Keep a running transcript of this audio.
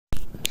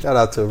Shout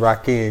out to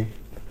Rakim.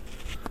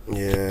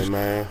 Yeah,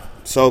 man.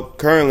 So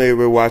currently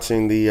we're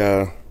watching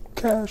the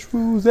Cash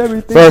rules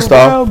everything. First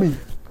off, around me.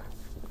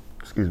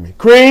 Excuse me.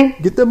 Cream.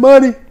 Get the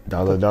money.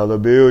 Dollar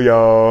bill,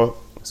 y'all.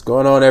 What's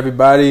going on,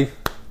 everybody?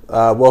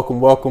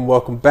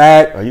 Welcome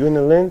back. Are you in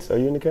the lens? Are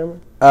you in the camera?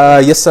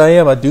 Yes, I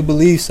am. I do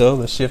believe so.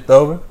 Let's shift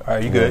over. All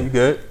right, you good? You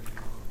good?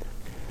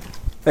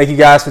 Thank you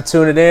guys for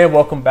tuning in.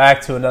 Welcome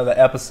back to another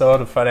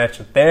episode of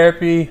Financial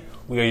Therapy.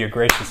 We are your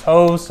gracious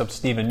hosts. I'm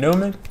Stephen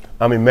Newman.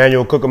 I'm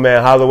Emmanuel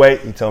Cookerman Holloway.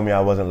 He told me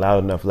I wasn't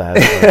loud enough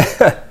last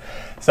time.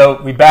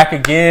 So we back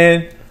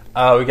again.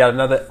 We got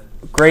another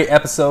great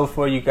episode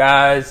for you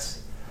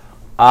guys.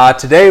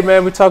 Today,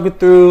 man, we're talking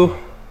through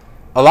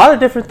a lot of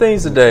different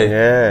things today.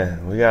 Yeah,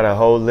 we got a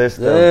whole list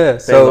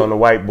of things on the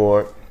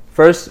whiteboard.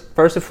 First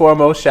and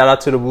foremost, shout out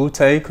to the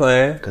Wu-Tang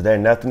Clan. Because they're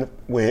nothing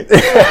with.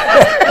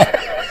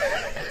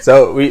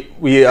 So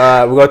we're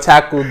gonna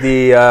tackle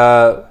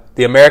the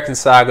American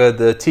Saga,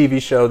 the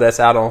TV show that's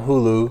out on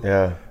Hulu.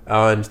 Yeah.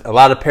 And a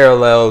lot of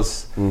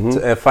parallels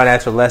and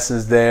financial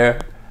lessons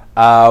there.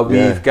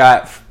 We've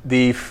got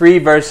the free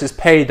versus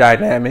pay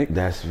dynamic.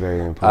 That's very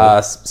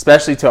important.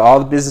 Especially to all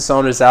the business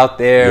owners out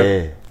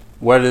there. Yeah.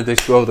 Whether they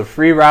go the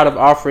free route of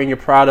offering your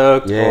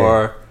product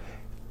or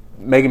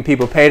making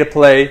people pay to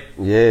play.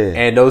 Yeah.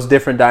 And those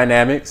different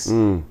dynamics.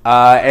 And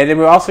then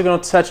we're also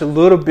going to touch a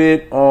little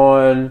bit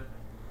on,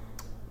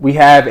 we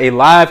have a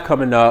live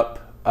coming up.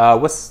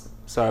 What's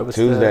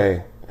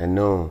Tuesday at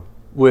noon.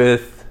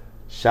 With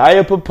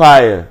Shia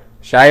Papaya.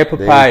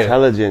 The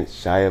intelligent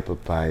Shia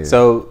Papaya.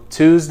 So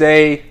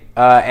Tuesday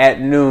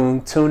at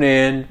noon, tune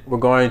in. We're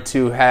going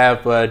to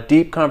have a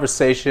deep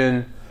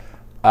conversation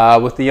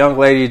with the young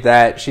lady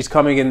that she's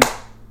coming in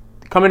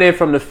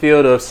from the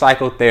field of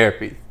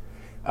psychotherapy.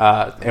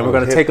 And we're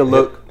going to take a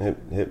look.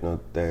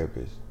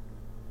 Hypnotherapist.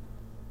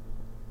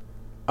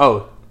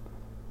 Oh,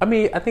 I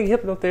mean, I think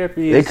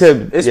hypnotherapy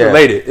is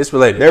related. It's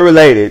related. They're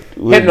related.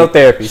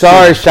 Hypnotherapy.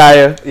 Sorry,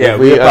 Shia. Yeah,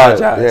 we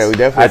apologize. Yeah, we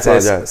definitely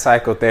apologize.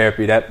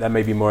 Psychotherapy, that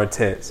may be more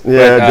intense.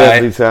 Yeah,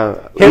 definitely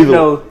sound.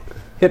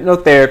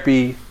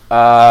 Hypnotherapy,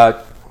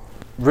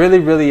 really,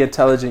 really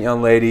intelligent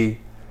young lady,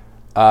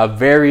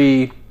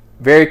 very,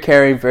 very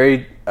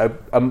caring, a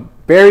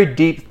very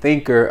deep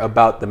thinker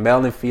about the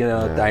male and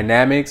female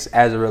dynamics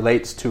as it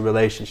relates to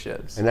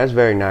relationships. And that's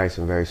very nice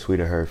and very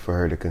sweet of her, for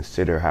her to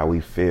consider how we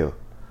feel.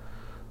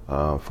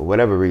 For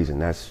whatever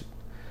reason, it's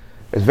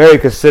very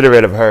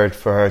considerate of her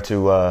for her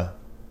to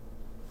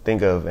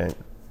think of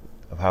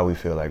how we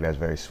feel. Like, that's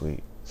very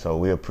sweet. So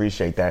we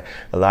appreciate that.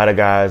 A lot of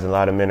guys, a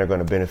lot of men are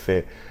going to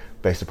benefit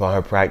based upon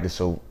her practice.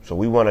 So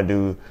we want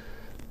to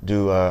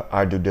do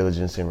our due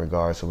diligence in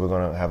regards. So we're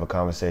going to have a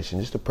conversation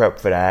just to prep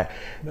for that,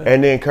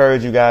 and to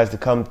encourage you guys to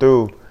come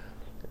through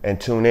and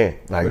tune in.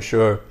 Like, for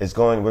sure, we're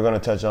going to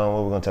touch on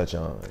what we're going to touch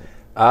on.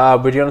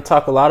 But you're going to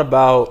talk a lot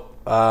about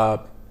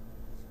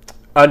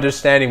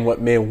understanding what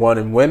men want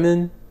in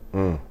women,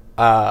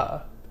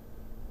 the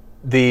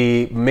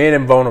men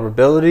and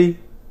vulnerability.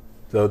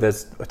 So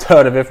there's a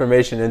ton of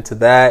information into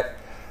that.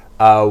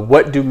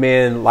 What do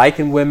men like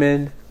in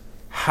women?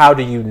 How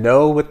do you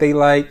know what they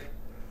like?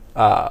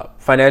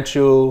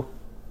 Financial.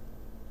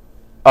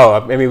 Oh,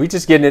 I mean, we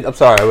just getting it. I'm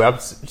sorry, I'm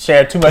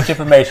sharing too much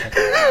information.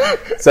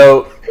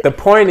 So the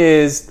point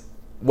is,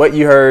 what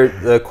you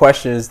heard, the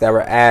questions that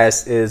were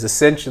asked is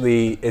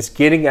essentially, it's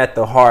getting at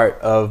the heart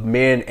of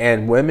men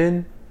and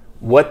women,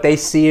 what they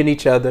see in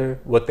each other,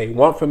 what they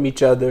want from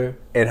each other,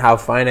 and how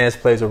finance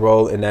plays a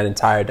role in that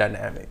entire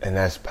dynamic. And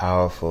that's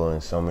powerful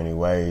in so many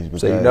ways.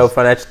 Because so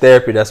financial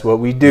therapy, that's what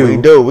we do.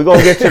 We do. We're going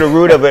to get to the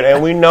root of it,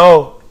 and we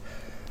know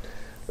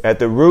at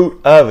the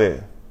root of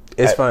it,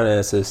 it's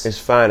finances. It's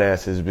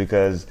finances,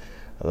 because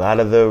a lot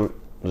of the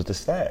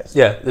stats.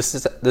 Yeah,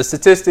 the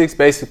statistics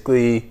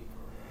basically.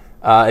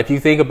 If you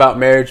think about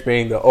marriage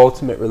being the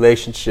ultimate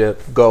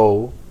relationship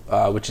goal,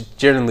 which it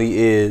generally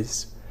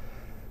is,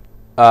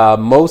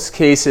 most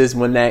cases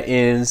when that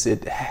ends,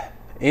 it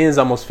ends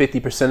almost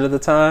 50% of the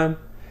time.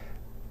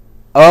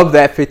 Of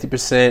that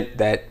 50%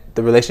 that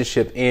the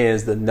relationship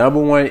ends, the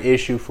number one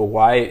issue for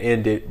why it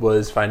ended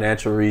was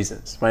financial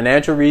reasons.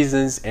 Financial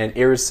reasons and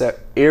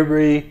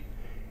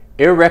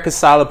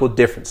irreconcilable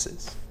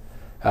differences,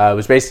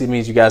 which basically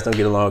means you guys don't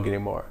get along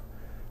anymore.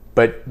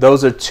 But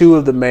those are two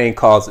of the main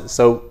causes.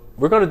 So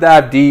we're going to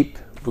dive deep.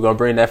 We're going to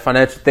bring that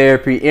financial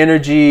therapy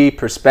energy,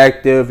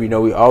 perspective. You know,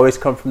 we always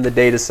come from the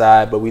data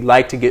side, but we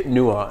like to get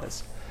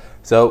nuance.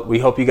 So we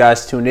hope you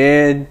guys tune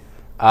in.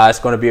 It's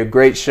going to be a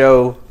great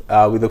show.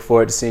 We look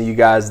forward to seeing you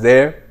guys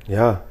there.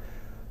 Yeah.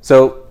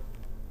 So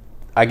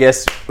I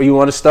guess where you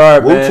want to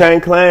start, man?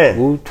 Wu-Tang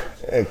Clan.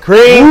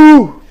 Cream.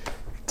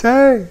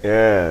 Wu-Tang.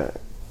 Yeah.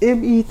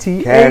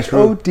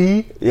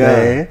 METHOD.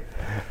 Yeah.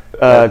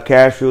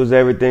 Cash rules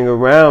everything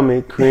around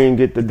me. Cream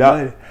get the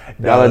dollar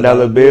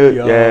bill.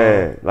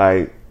 Yeah.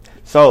 Like,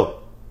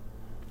 so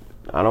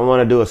I don't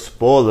want to do a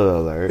spoiler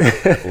alert.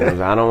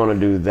 I don't want to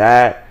do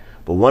that.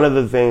 But one of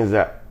the things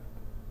that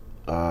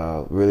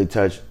really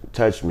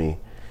touched me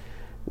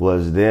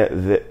was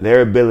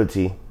their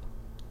ability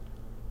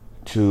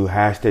to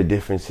hash their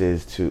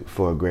differences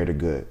for a greater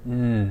good.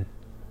 Mm.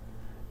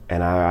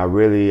 And I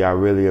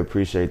really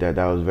appreciate that.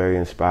 That was very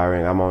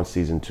inspiring. I'm on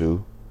season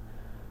 2.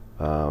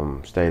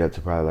 Stayed up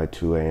to probably like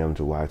 2 a.m.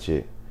 to watch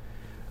it.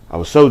 I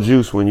was so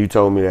juiced when you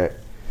told me that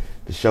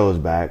the show is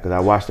back, because I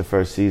watched the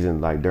first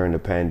season like during the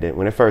pandemic.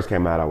 When it first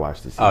came out, I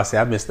watched the season. Oh, see,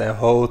 I missed that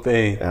whole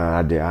thing.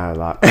 I did. I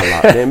locked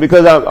in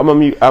because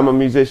I'm a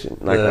musician.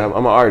 Like I'm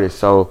an artist,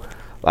 so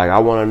like I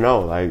want to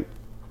know like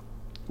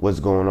what's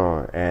going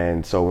on.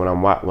 And so when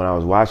I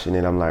was watching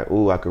it, I'm like,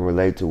 ooh, I can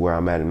relate to where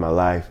I'm at in my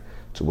life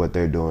to what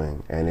they're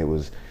doing, and it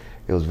was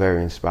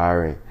very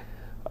inspiring.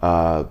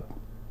 But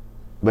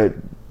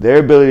their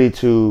ability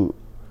to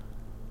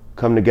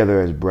come together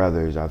as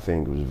brothers, I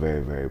think, was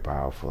very, very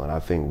powerful. And I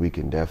think we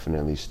can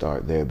definitely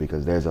start there,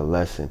 because there's a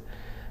lesson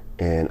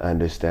in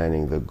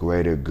understanding the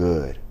greater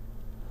good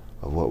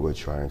of what we're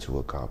trying to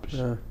accomplish.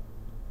 Yeah.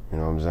 You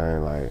know what I'm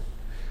saying? Like,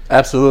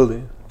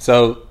 absolutely.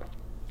 So,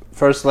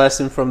 first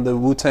lesson from the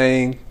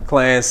Wu-Tang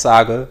Clan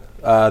saga,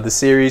 the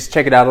series.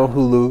 Check it out on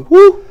Hulu.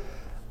 woo!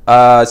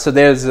 So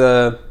there's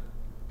a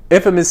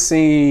infamous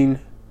scene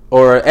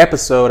or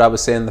episode, I would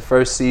say, in the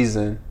first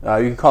season. You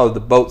can call it the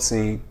boat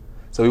scene.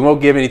 So we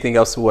won't give anything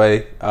else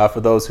away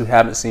for those who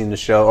haven't seen the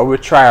show, or we'll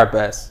try our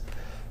best.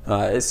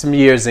 It's some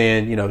years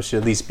in, it should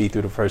at least be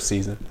through the first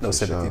season. No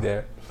sympathy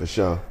there. For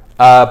sure.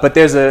 But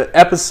there's an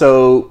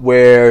episode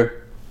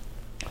where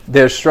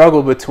there's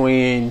struggle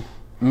between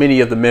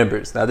many of the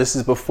members. Now, this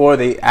is before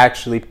they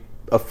actually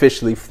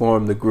officially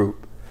formed the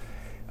group.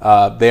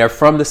 They are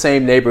from the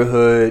same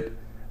neighborhood.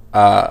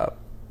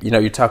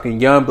 You're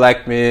talking young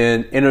black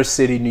men, inner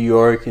city New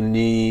York in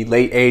the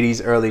late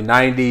 80s, early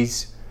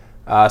 90s.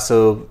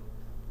 So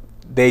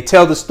they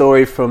tell the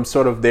story from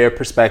sort of their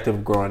perspective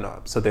of growing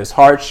up. So there's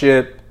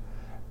hardship,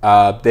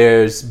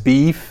 there's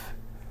beef,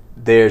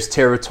 there's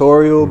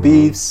territorial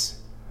beefs.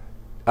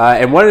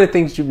 And one of the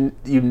things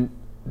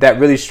that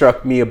really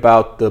struck me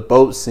about the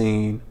boat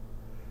scene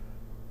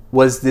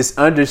was this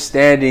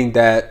understanding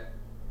that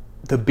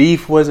the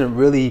beef wasn't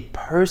really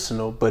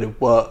personal, but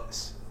it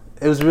was.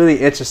 It was really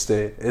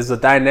interesting. It's a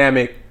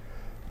dynamic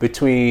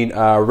between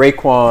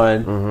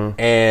Raekwon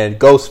and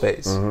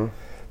Ghostface.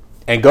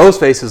 And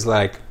Ghostface is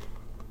like,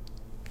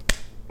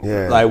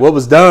 what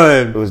was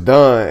done? It was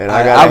done, and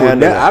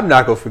I'm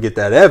not gonna forget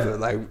that ever.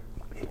 Like,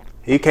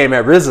 he came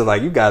at RZA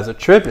like, you guys are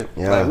tripping.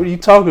 Yeah. Like, what are you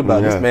talking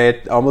about? This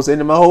man almost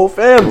ended my whole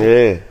family.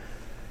 Yeah.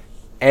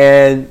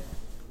 And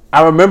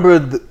I remember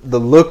the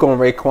look on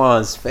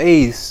Raekwon's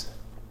face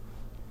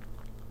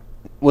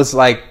was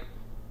like,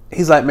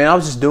 he's like, man, I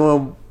was just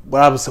doing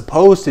what I was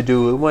supposed to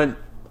do. It wasn't.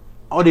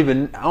 I don't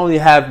even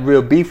have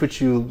real beef with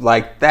you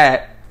like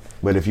that.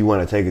 But if you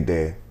want to take it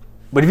there.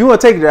 But if you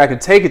want to take it there, I can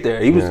take it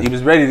there. He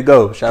was ready to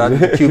go. Shout out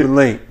to the Cuban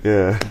Link.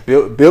 Yeah.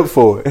 Built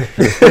for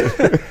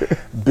it.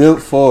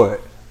 Built for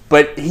it.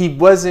 But he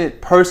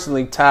wasn't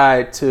personally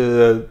tied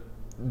to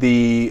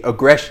the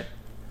aggression.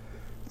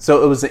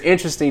 So it was an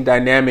interesting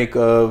dynamic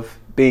of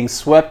being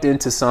swept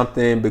into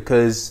something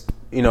because,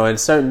 in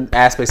certain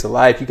aspects of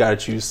life, you got to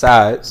choose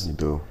sides. You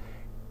do.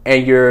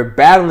 And you're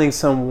battling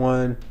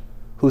someone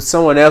who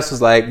someone else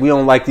was like, we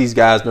don't like these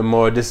guys no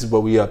more. This is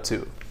what we up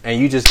to. And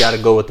you just got to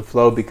go with the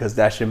flow because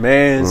that's your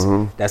man's.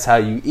 That's how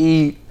you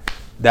eat.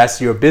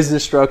 That's your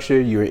business structure.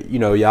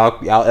 Y'all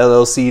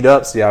LLC'd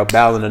up, so y'all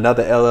battling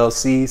another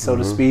LLC, so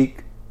to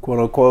speak, quote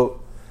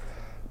unquote.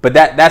 But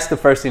that's the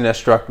first thing that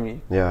struck me.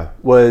 Yeah,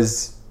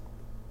 was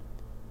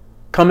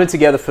coming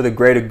together for the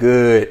greater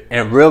good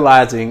and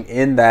realizing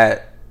in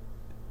that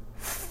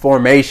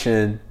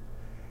formation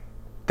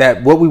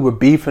that what we were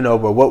beefing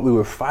over, what we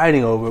were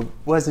fighting over,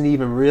 wasn't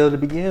even real to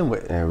begin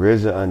with. And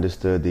RZA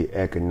understood the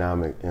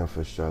economic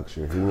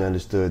infrastructure. He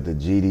understood the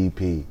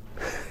GDP.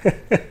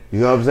 You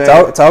know what I'm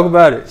saying? Talk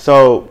about it.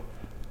 So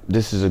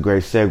this is a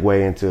great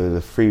segue into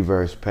the free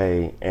verse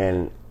pay.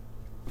 And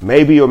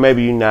maybe or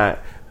maybe you're not,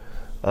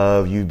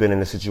 you've been in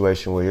a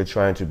situation where you're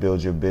trying to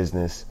build your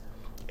business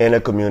in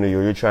a community,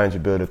 or you're trying to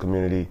build a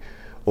community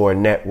or a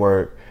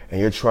network, and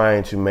you're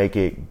trying to make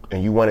it,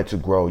 and you want it to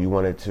grow. You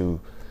want it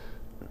to.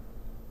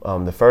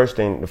 The first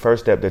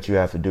step that you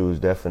have to do is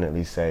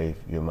definitely save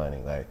your money.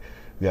 Like,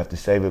 you have to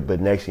save it, but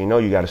next thing you know,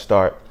 you got to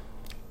start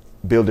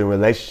building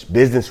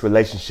business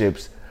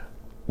relationships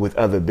with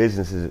other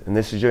businesses, and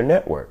this is your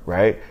network,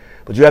 right?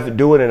 But you have to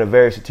do it in a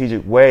very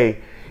strategic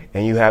way,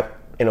 and you have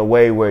in a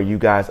way where you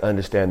guys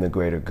understand the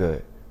greater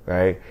good,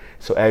 right?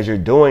 So as you're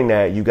doing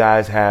that, you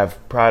guys have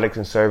products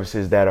and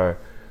services that are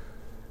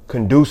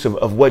conducive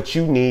of what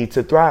you need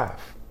to thrive.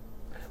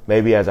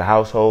 Maybe as a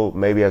household,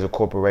 maybe as a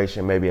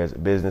corporation, maybe as a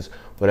business,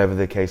 whatever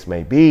the case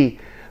may be,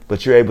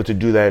 but you're able to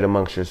do that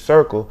amongst your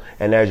circle.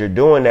 And as you're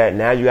doing that,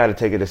 now you got to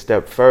take it a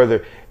step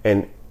further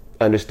and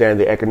understand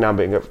the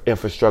economic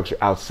infrastructure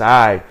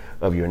outside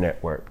of your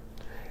network.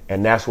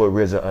 And that's what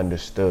RZA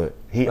understood.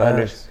 He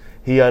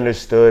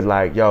understood,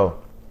 like, yo,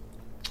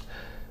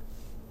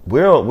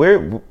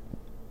 we're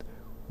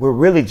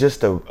really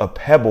just a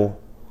pebble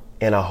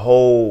in a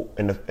hole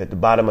at the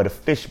bottom of the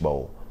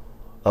fishbowl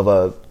of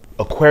a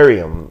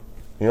aquarium.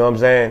 You know what I'm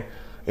saying?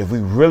 If we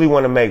really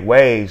want to make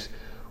waves,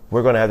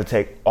 we're going to have to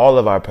take all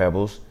of our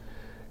pebbles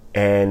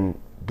and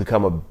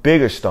become a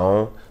bigger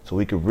stone so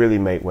we could really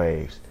make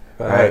waves.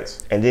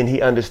 Right? And then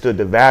he understood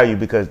the value,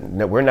 because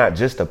we're not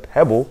just a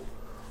pebble,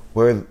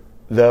 we're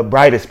the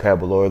brightest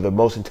pebble or the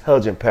most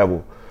intelligent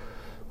pebble.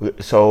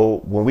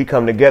 So when we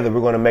come together, we're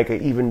going to make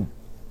an even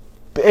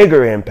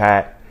bigger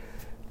impact.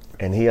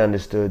 And he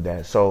understood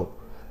that. So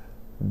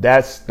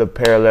that's the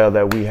parallel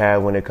that we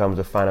have when it comes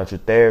to financial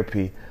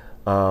therapy,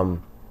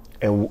 and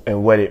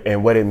what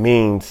it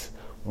means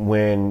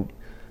when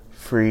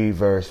free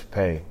versus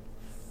pay.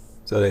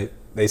 So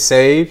they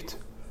saved.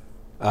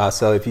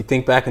 So if you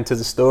think back into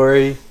the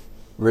story,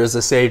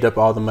 RZA saved up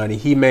all the money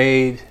he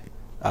made.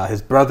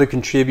 His brother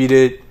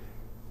contributed.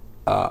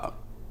 I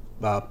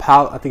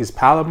think it's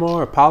Palomar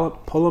or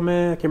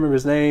Poloman, I can't remember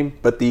his name.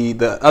 But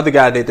the other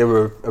guy that they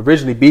were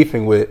originally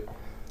beefing with,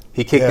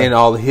 he kicked in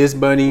all of his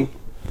money.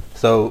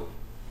 So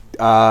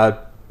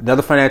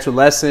another financial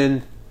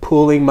lesson: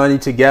 pooling money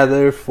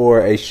together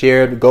for a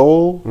shared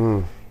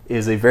goal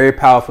is a very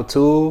powerful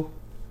tool.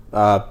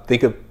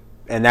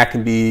 And that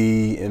can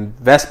be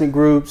investment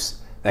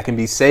groups, that can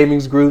be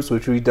savings groups,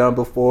 which we've done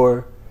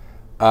before.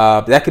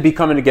 That could be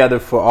coming together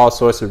for all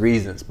sorts of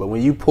reasons. But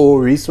when you pool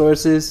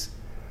resources,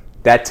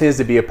 that tends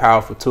to be a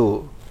powerful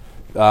tool.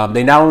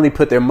 They not only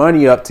put their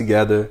money up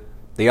together,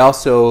 they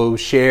also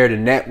shared a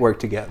network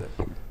together.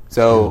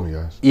 So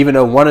even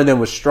though one of them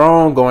was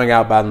strong going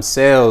out by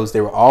themselves,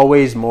 they were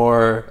always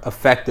more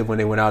effective when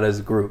they went out as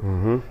a group.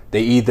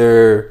 They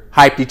either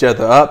hyped each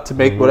other up to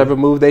make whatever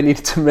move they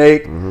needed to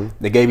make.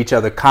 They gave each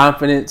other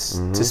confidence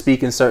to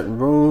speak in certain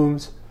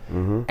rooms.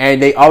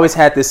 And they always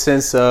had this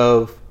sense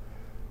of,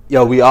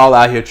 yo, we all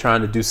out here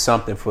trying to do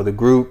something for the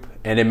group.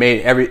 And it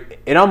made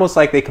it almost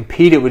like they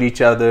competed with each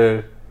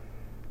other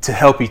to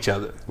help each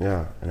other.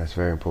 Yeah, and that's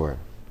very important.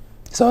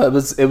 So it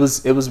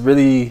was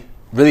really,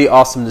 really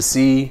awesome to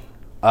see.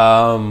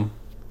 Trying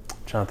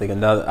to think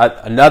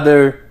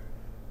another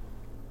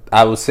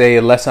I would say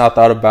a lesson I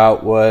thought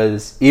about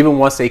was, even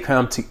once they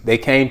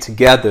came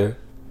together,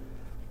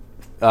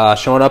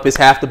 showing up is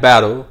half the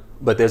battle,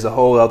 but there's a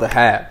whole other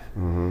half.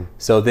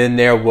 So then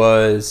there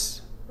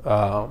was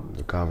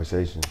the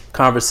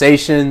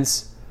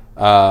conversations,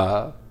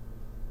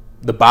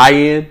 the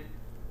buy-in.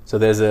 So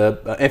there's an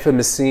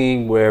infamous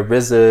scene where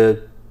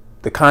RZA,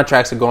 the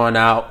contracts are going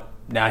out.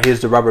 Now here's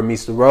the rubber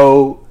meets the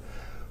road.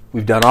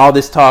 We've done all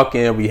this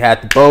talking. We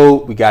had the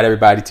boat. We got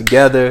everybody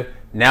together.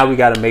 Now we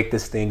got to make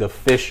this thing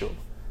official.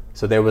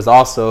 So there was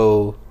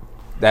also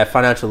that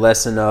financial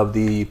lesson of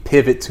the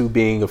pivot to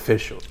being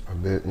official. A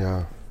bit,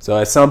 yeah. So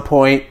at some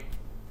point,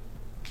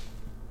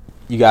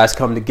 you guys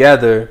come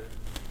together.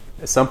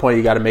 At some point,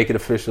 you got to make it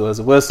official as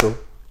a whistle.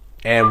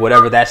 And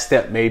whatever that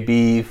step may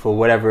be for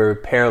whatever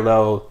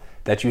parallel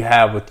that you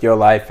have with your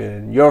life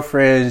and your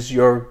friends,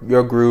 your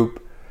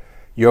group,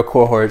 your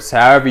cohorts,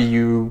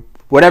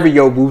 whatever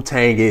your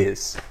Wu-Tang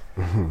is.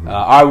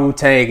 Our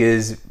Wu-Tang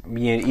is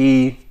me and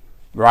E,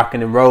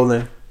 rocking and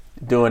rolling,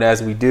 doing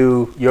as we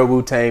do. Your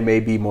Wu-Tang may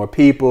be more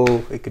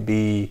people. It could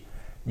be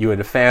you and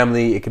the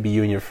family. It could be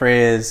you and your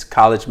friends,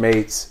 college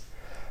mates.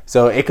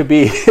 So it could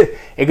be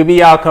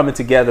y'all coming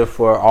together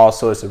for all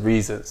sorts of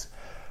reasons.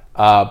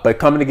 But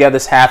coming together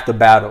is half the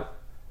battle.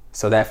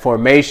 So that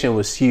formation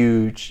was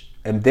huge.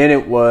 And then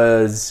it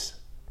was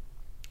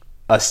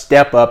a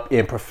step up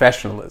in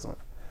professionalism.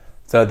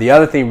 So the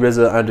other thing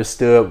RZA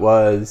understood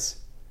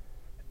was,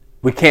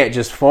 we can't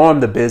just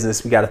form the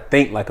business. We got to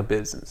think like a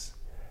business.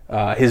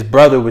 His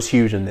brother was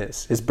huge in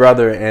this. His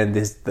brother and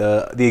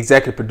the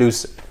executive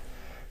producer.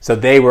 So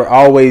they were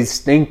always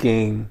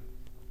thinking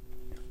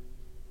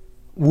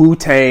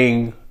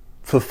Wu-Tang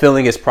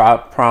fulfilling its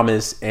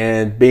promise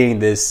and being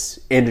this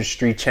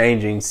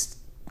industry-changing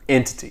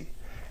entity.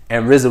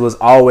 And RZA was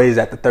always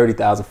at the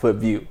 30,000-foot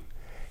view.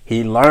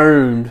 He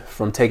learned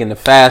from taking the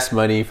fast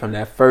money from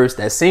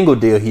that single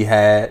deal he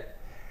had,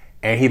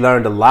 and he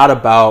learned a lot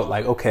about,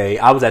 like, okay,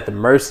 I was at the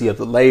mercy of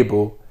the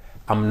label.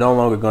 I'm no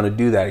longer going to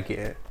do that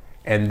again.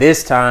 And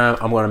this time,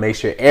 I'm going to make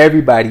sure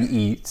everybody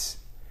eats,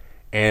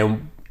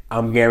 and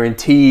I'm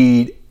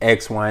guaranteed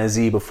X, Y, and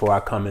Z before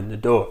I come in the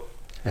door.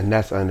 And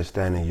that's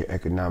understanding your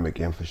economic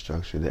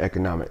infrastructure, the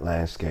economic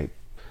landscape.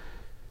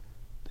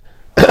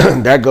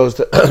 That goes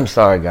to, I'm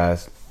sorry,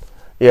 guys.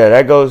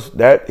 Yeah,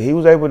 that he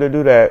was able to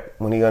do that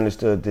when he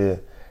understood the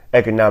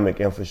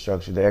economic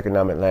infrastructure, the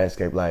economic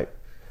landscape, like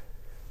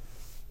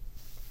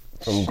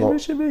from Sorry,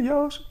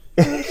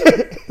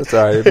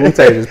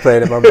 Wu-Tang just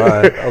played in my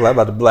mind. I'm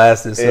about to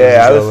blast this.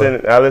 Yeah,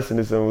 I listened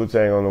to some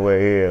Wu-Tang on the way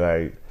here,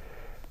 like.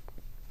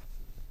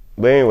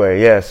 But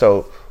anyway, yeah.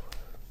 So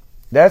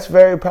that's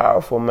very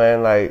powerful,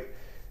 man. Like,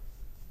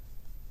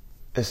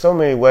 there's so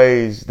many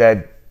ways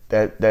that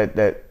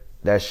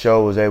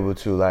show was able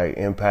to, like,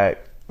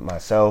 impact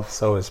myself.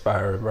 So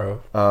inspiring, bro.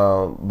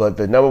 But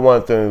the number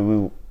one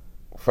thing,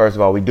 first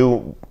of all, we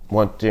do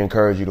want to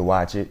encourage you to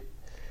watch it.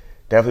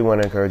 Definitely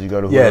want to encourage you to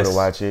go to Hulu to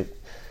watch it.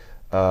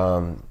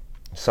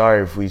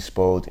 Sorry if we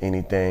spoiled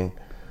anything,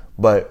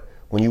 but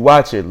when you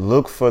watch it,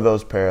 look for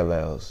those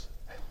parallels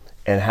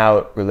and how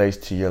it relates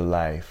to your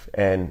life.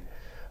 And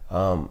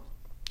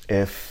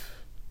if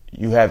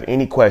you have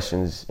any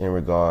questions in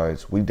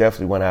regards, we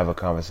definitely want to have a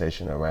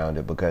conversation around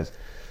it, because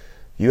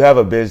you have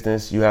a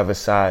business, if you have a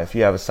side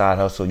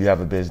hustle, you have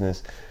a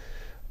business,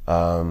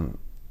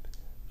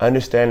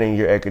 understanding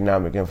your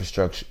economic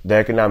infrastructure, the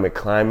economic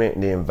climate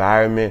and the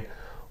environment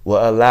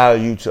will allow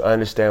you to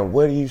understand,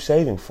 what are you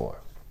saving for?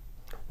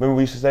 Remember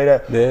we used to say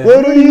that? Yeah.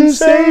 What are you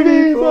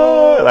saving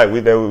for? Like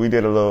we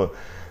did a little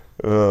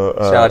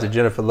shout out to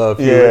Jennifer Love.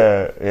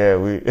 Yeah.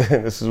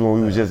 This is when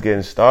we was just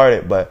getting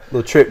started, but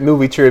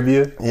movie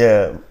trivia.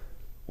 Yeah,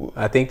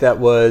 I think that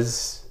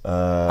was.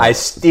 I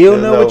still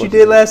know what you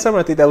did last summer.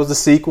 I think that was the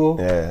sequel.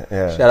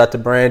 Yeah. Shout out to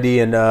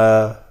Brandy and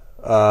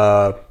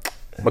Mekhi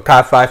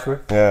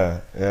Phifer.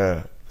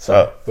 Yeah.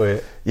 So go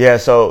ahead. Yeah.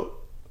 So,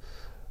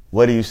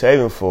 what are you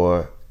saving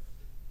for?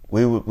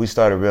 We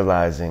started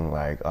realizing,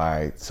 like, all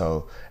right.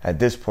 So at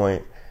this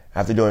point,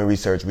 after doing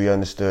research, we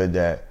understood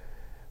that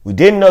we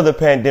didn't know the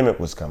pandemic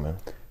was coming.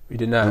 We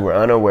did not. We were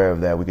unaware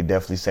of that. We could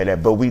definitely say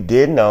that, but we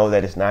did know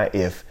that it's not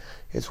if,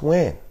 it's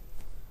when.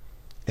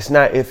 It's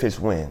not if, it's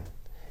when.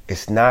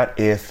 It's not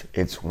if,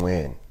 it's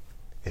when.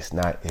 It's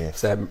not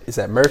if. Is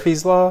that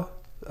Murphy's Law?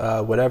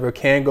 Whatever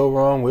can go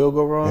wrong will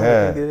go wrong.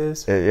 Yeah. I think it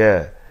is.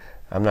 Yeah.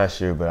 I'm not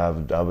sure, but I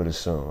would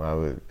assume.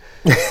 I've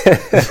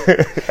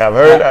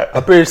heard.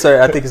 I'm pretty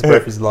sure. I think it's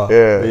Murphy's Law.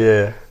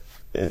 Yeah.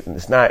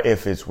 It's not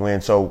if, it's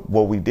when. So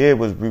what we did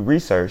was we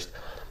researched,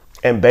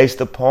 and based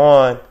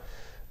upon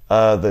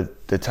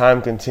the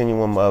time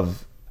continuum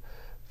of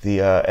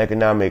the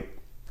economic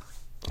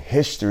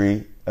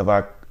history of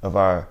our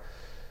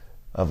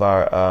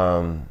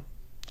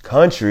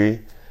country,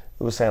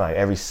 it was saying like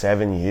every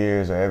 7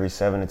 years or every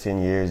 7 to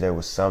 10 years there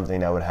was something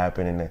that would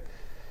happen in the.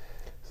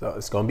 So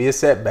it's going to be a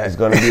setback. It's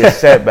going to be a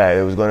setback.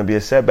 It was going to be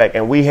a setback.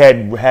 And we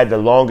had the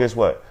longest,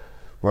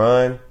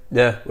 run?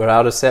 Yeah,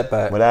 without a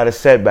setback. Without a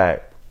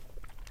setback.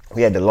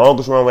 We had the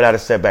longest run without a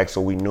setback,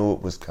 so we knew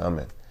it was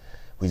coming.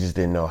 We just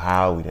didn't know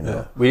how. We didn't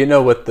know. We didn't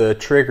know what the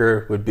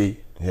trigger would be.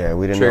 Yeah,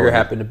 we didn't know. The trigger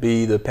happened to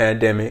be the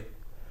pandemic.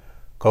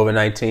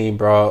 COVID-19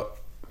 brought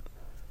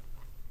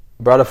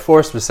a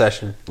forced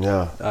recession.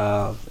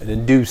 Yeah. An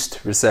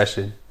induced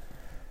recession.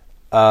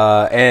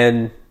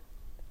 And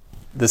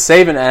the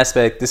saving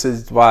aspect, this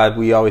is why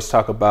we always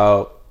talk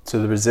about, to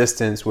the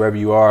resistance, wherever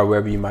you are,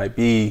 wherever you might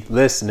be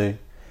listening,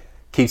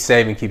 keep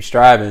saving, keep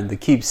striving. The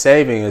keep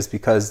saving is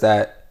because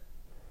that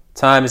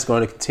time is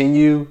going to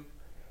continue,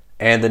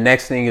 and the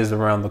next thing is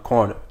around the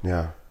corner.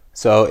 Yeah.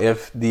 So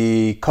if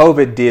the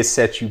COVID did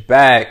set you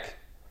back,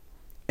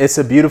 it's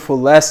a beautiful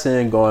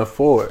lesson going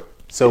forward.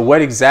 So how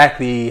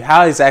exactly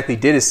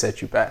did it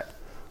set you back?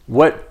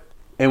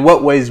 In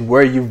what ways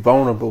were you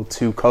vulnerable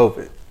to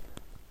COVID?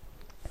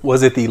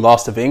 Was it the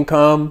loss of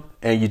income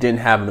and you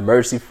didn't have an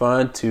emergency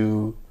fund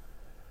to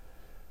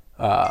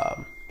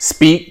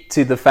speak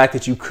to the fact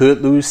that you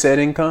could lose said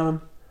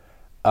income?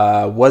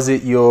 Was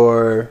it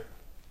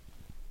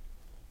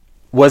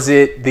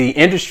the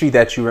industry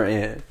that you were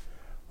in?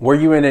 Were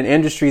you in an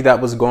industry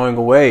that was going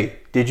away?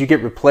 Did you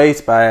get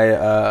replaced by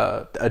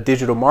a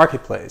digital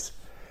marketplace?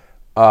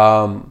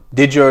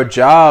 Did your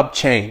job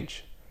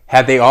change?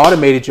 Have they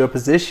automated your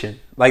position?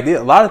 Like, a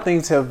lot of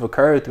things have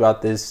occurred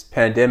throughout this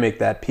pandemic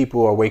that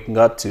people are waking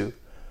up to.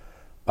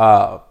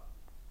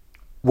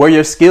 Were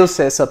your skill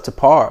sets up to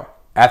par?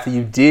 After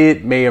you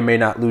may or may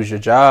not lose your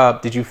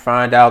job, did you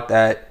find out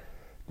that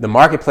the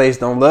marketplace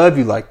don't love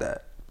you like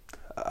that?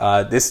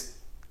 This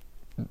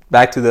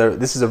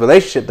is a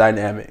relationship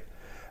dynamic.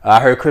 I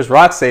heard Chris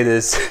Rock say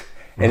this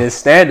in his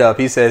stand-up.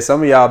 He said,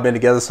 some of y'all been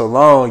together so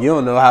long, you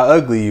don't know how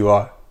ugly you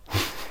are.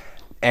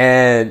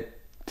 And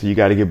so you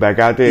got to get back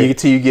out there.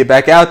 Till you get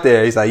back out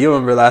there. He's like, you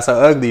don't realize how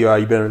ugly you are.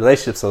 You've been in a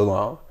relationship so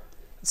long.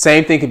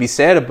 Same thing can be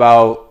said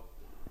about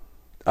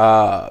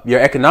your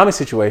economic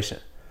situation.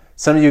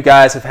 Some of you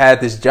guys have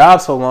had this job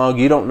so long,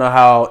 you don't know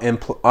how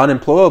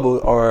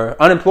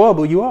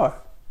unemployable you are.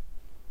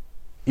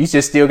 You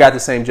just still got the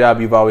same job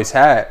you've always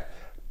had.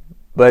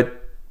 But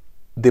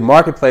the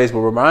marketplace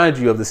will remind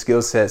you of the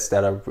skill sets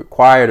that are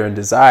required and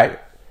desired.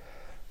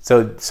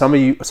 So some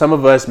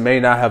of us may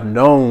not have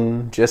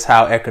known just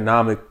how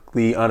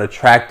economically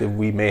unattractive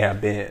we may have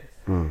been.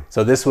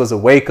 So this was a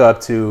wake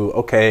up to,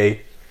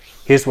 okay,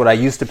 here's what I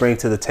used to bring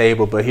to the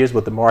table, but here's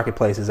what the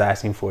marketplace is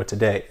asking for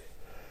today.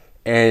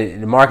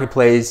 And the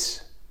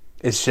marketplace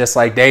is just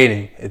like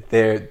dating.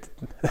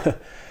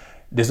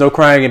 There's no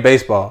crying in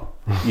baseball.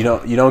 You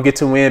don't get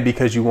to win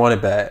because you want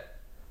it bad.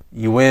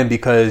 You win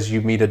because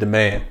you meet a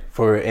demand.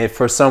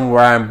 For some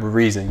rhyme or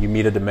reason, you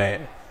meet a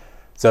demand.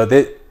 So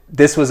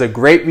this was a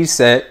great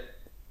reset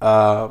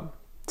to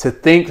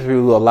think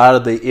through a lot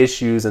of the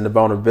issues and the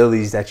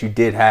vulnerabilities that you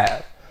did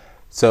have.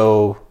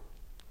 So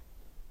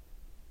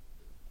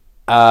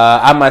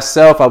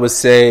I would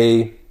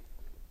say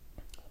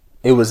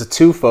it was a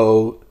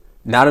twofold.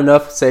 Not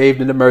enough saved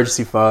in the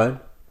emergency fund,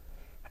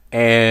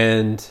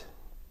 and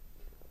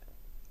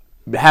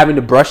having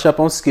to brush up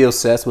on skill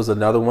sets was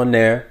another one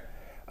there.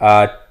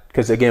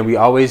 Because again, we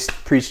always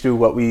preach through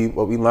what we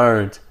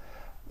learned.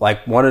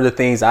 Like, one of the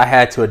things I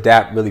had to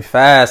adapt really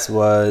fast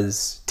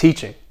was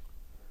teaching.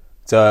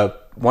 So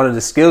one of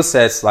the skill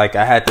sets like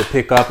I had to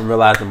pick up and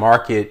realize the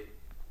market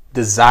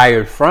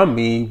desired from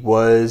me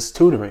was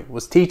tutoring,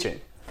 was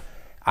teaching.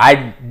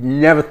 I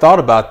never thought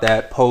about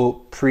that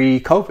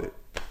pre-COVID.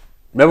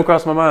 Never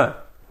crossed my mind.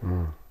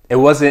 It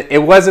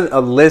wasn't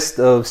a list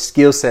of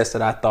skill sets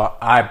that I thought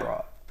I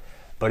brought.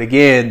 But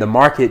again, the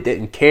market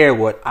didn't care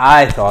what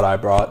I thought I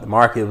brought. The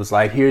market was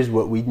like, here's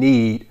what we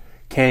need.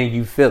 Can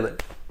you fill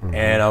it?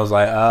 And I was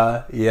like,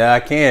 yeah,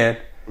 I can.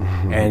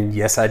 And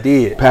yes, I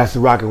did. Pass the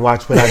rock and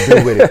watch what I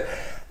do with it.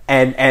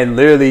 and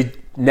literally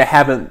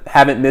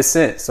haven't missed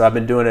since. So I've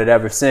been doing it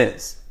ever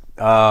since.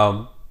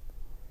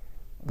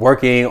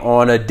 Working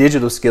on a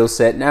digital skill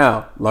set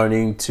now,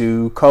 learning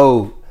to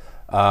code,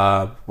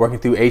 working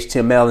through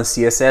HTML and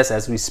CSS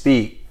as we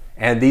speak.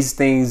 And these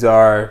things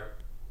are,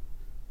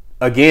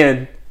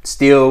 again,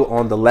 still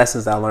on the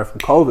lessons I learned from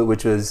COVID,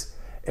 which was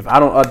if I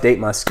don't update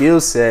my skill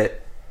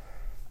set,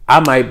 I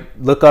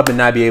might look up and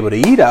not be able to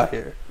eat out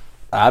here.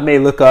 I may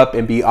look up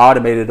and be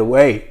automated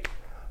away.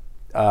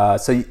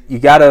 So you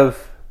have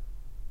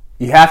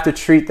to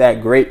treat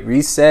that great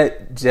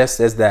reset just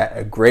as that,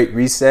 a great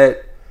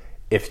reset.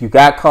 If you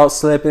got caught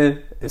slipping,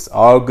 it's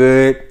all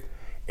good.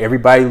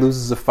 Everybody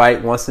loses a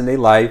fight once in their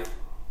life.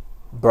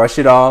 Brush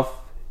it off.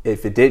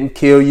 If it didn't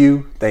kill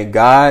you, thank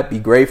God. Be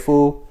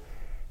grateful.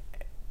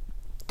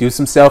 Do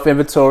some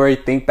self-inventory.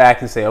 Think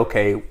back and say,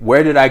 okay,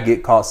 where did I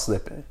get caught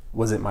slipping?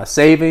 Was it my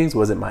savings?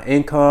 Was it my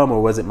income?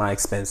 Or was it my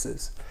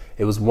expenses?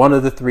 It was one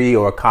of the three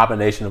or a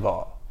combination of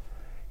all.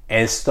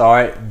 And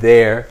start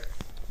there.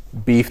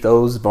 Beef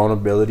those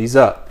vulnerabilities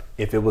up.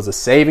 If it was a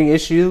saving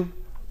issue,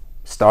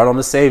 start on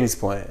the savings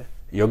plan.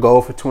 Your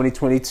goal for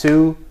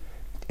 2022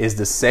 is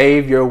to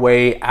save your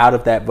way out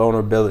of that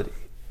vulnerability.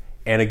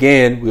 And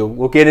again,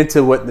 we'll get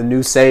into what the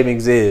new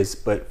savings is,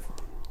 but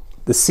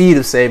the seed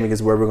of saving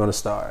is where we're going to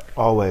start.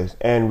 Always.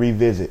 And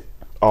revisit.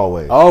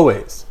 Always.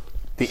 Always.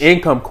 The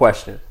income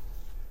question.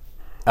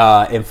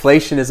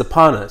 Inflation is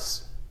upon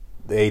us.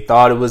 They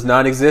thought it was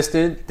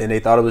non-existent. Then they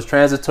thought it was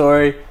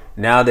transitory.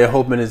 Now they're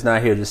hoping it's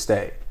not here to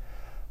stay.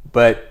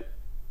 But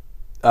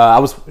I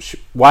was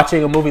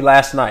watching a movie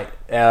last night.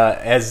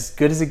 As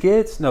Good as It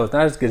Gets? No, it's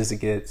not As Good as It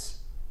Gets.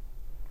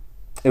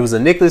 It was a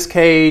Nicolas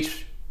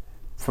Cage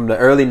from the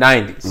early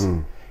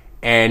 90s.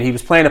 And he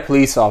was playing a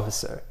police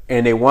officer.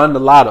 And they won the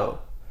lotto.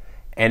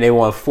 And they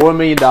won $4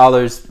 million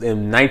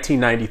in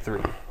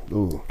 1993.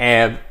 Ooh.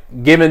 And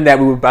given that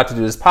we were about to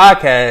do this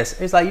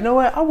podcast, it's like, you know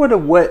what? I wonder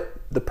what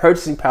the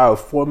purchasing power of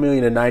 $4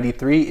 million in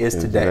 93 is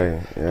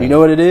today. Yeah. Do you know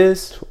what it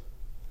is?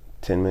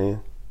 10 million?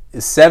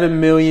 It's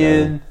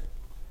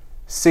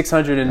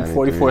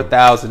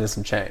 7,644,000 and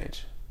some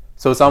change.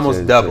 So it's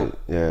almost double.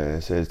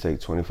 It says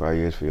take 25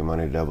 years for your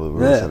money to double.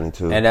 Rule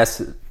 72. And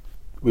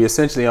we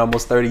essentially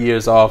almost 30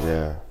 years off.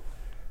 Yeah.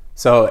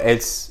 So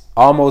it's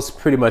almost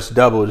pretty much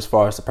doubled as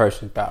far as the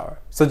purchasing power.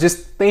 So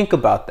just think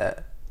about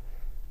that.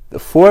 The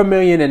 4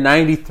 million in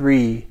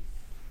 93,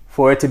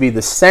 for it to be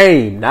the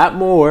same, not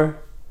more,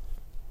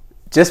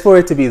 just for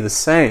it to be the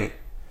same,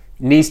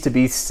 needs to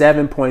be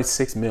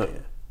 7.6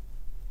 million.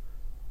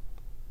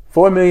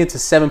 4 million to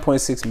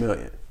 7.6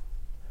 million.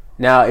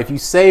 Now, if you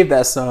save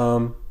that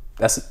sum,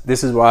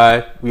 this is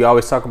why we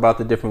always talk about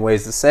the different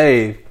ways to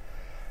save.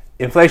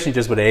 Inflation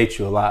just would have ate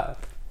you alive.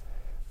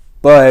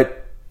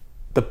 But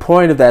the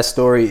point of that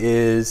story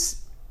is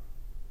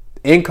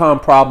income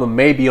problem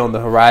may be on the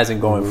horizon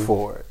going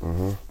forward.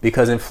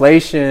 Because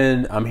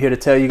inflation, I'm here to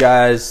tell you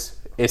guys,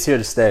 it's here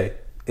to stay.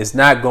 It's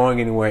not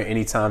going anywhere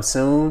anytime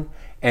soon.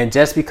 And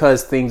just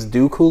because things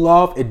do cool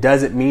off, it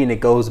doesn't mean it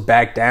goes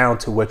back down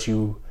to what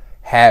you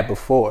had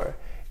before.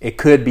 It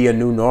could be a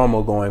new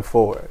normal going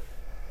forward.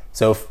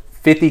 So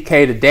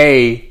 50K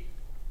today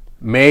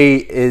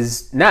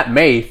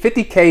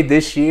 50K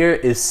this year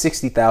is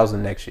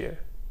 60,000 next year.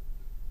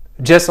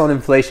 Just on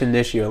inflation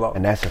this year alone.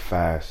 And that's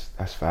fast.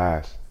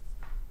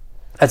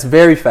 That's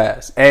very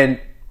fast. And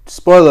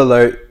spoiler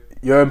alert,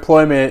 your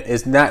employment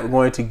is not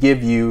going to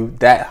give you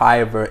that high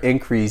of an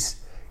increase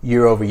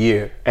year over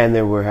year. And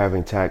then we're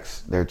having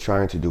they're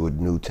trying to do a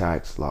new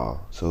tax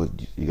law. So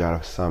you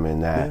got to sum in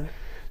that. Yeah.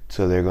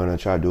 So they're going to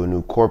try to do a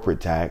new corporate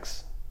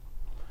tax.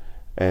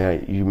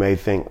 And you may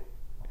think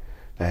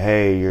that,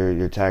 hey,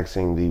 you're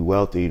taxing the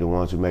wealthy, the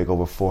ones who make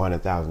over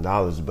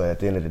 $400,000. But at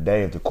the end of the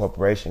day, if the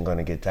corporation going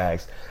to get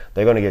taxed,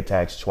 they're going to get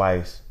taxed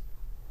twice.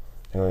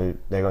 They're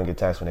going to get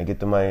taxed when they get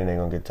the money, and they're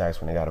going to get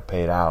taxed when they got to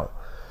pay it out.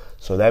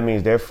 So that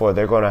means, therefore,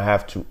 they're going to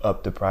have to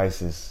up the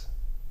prices.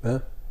 Yeah.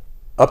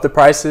 Up the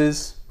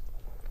prices,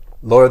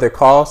 lower their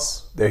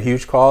costs, their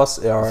huge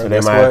costs. So they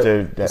might have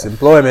to. That's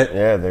employment.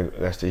 Yeah,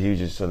 that's the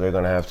hugest. So they're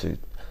going to have to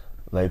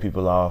lay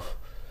people off,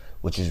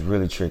 which is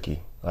really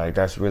tricky. Like,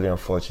 that's really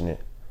unfortunate.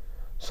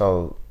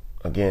 So,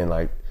 again,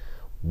 like,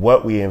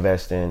 what we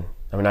invest in,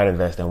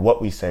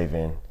 what we save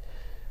in.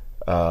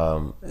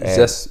 It's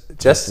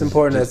just as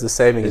important as the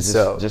saving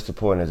itself. Just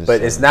important as the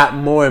saving. But it's not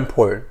more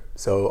important.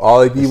 So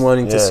all of you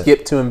wanting to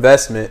skip to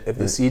investment, if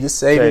you see the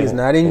saving is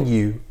not in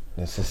you,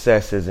 the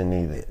success isn't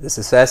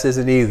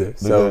either.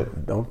 So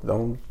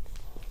don't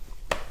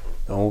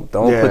Don't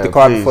put the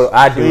cart before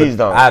I do it.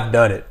 Don't. I've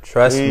done it.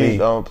 Trust me.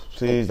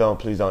 Please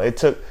don't. It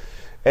took,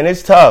 and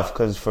it's tough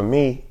because for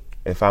me,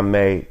 if I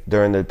may,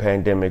 during the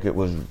pandemic, it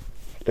was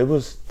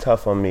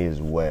tough on me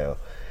as well,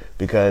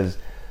 because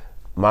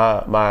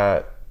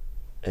my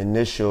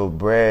initial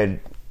bread,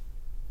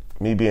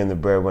 me being the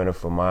breadwinner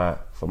for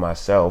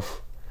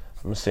myself,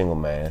 I'm a single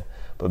man,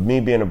 but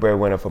me being a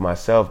breadwinner for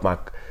myself, my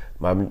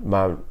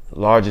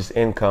largest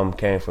income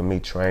came from me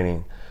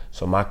training.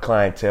 So my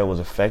clientele was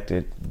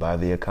affected by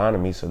the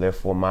economy, so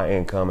therefore my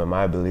income and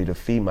my ability to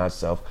feed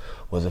myself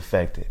was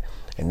affected.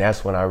 And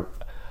that's when I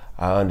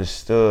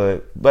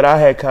understood, but I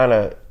had kind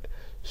of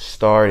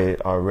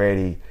started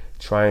already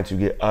trying to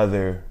get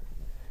other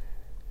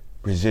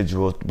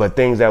residual, but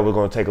things that were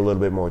going to take a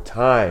little bit more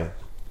time.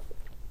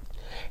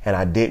 And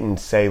I didn't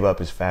save up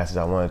as fast as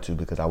I wanted to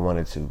because I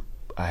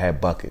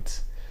had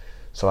buckets.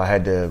 So I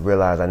had to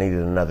realize I needed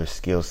another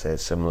skill set,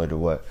 similar to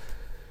what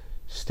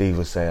Steve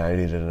was saying. I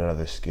needed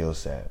another skill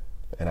set.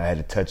 And I had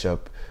to touch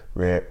up,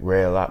 read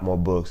a lot more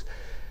books,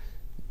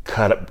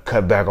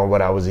 cut back on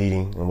what I was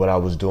eating and what I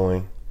was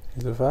doing.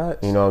 These are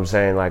facts. You know what I'm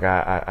saying? Like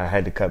I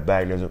had to cut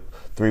back. There's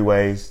 3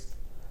 ways.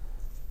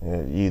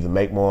 You either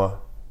make more,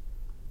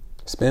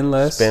 spend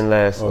less,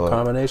 or a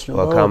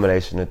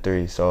combination of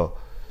 3. So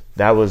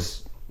that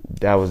was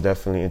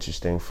definitely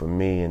interesting for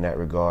me in that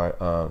regard.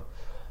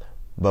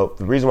 But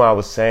the reason why I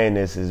was saying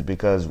this is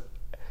because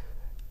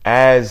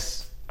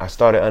as I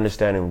started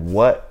understanding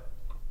what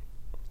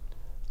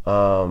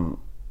I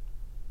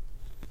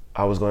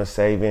was going to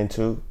save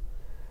into,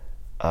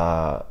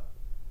 I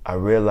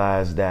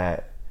realized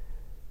that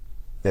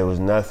there was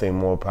nothing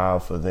more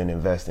powerful than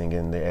investing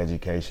in the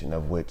education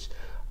of which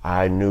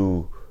I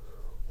knew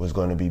was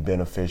going to be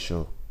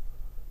beneficial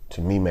to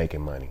me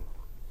making money.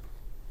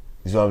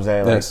 You see what I'm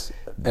saying?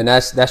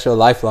 That's your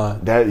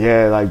lifeline.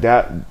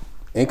 That.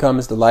 Income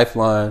is the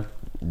lifeline.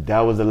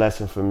 That was the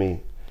lesson for me.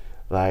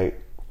 Like,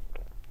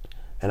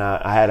 and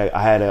I had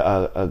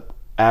a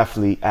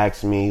athlete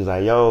ask me, he's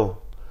like, yo,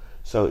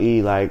 so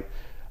E, like,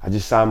 I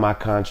just signed my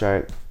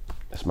contract.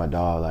 That's my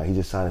dog. Like, he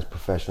just signed his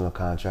professional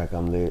contract.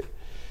 I'm lit.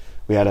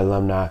 We had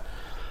alumni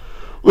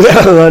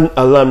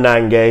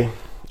game.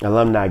 I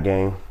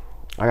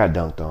got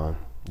dunked on.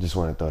 Just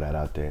want to throw that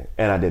out there.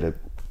 And I did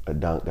a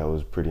dunk that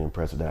was pretty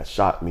impressive that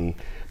shocked me.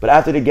 But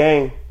after the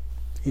game,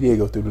 he did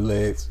go through the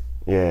legs.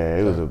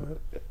 Yeah,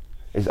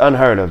 it's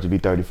unheard of to be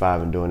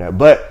 35 and doing that.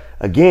 But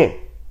again,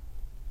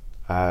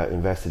 I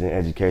invested in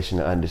education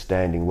and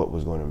understanding what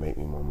was going to make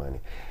me more money.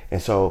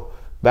 And so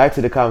back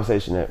to the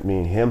conversation that me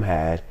and him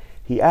had,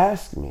 he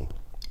asked me,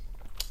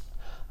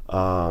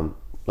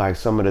 like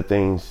some of the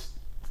things,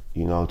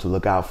 to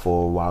look out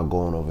for while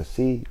going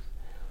overseas.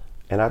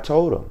 And I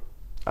told him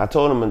I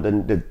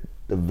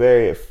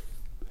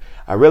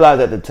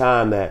realized at the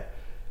time that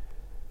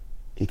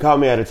he caught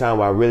me at a time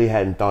where I really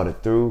hadn't thought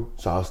it through.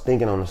 So I was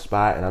thinking on the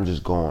spot and I'm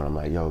just going. I'm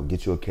like, yo,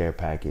 get you a care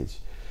package.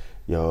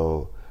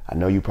 Yo, I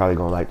know you probably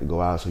gonna like to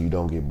go out so you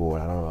don't get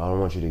bored. I don't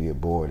want you to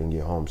get bored and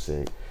get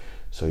homesick.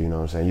 So you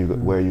know what I'm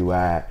saying? Where you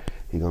at?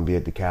 You're gonna be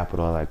at the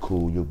Capitol. I'm like,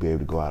 cool, you'll be able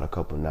to go out a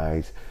couple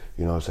nights.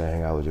 You know what I'm saying?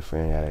 Hang out with your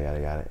friend, yada,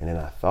 yada, yada. And then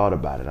I thought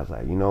about it. I was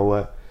like, you know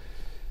what?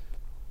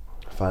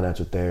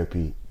 Financial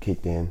therapy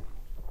kicked in.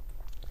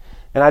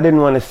 And I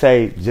didn't want to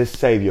say just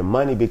save your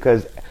money,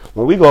 because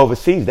when we go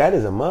overseas, that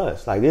is a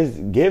must. Like, it's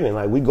given.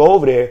 Like, we go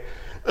over there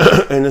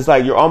and it's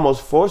like you're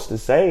almost forced to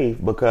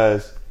save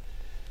because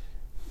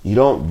you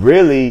don't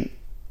really.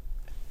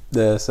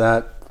 That's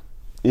not.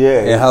 Yeah.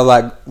 And how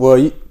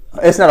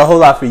it's not a whole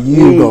lot for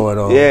you going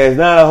on. Yeah, it's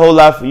not a whole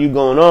lot for you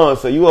going on.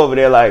 So you over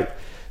there like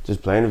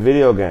just playing a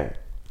video game.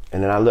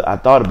 And then I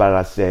thought about it.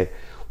 I said,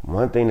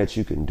 one thing that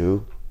you can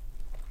do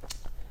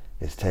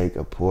is take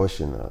a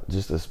portion of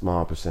just a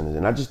small percentage.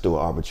 And I just threw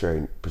an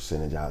arbitrary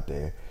percentage out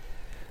there.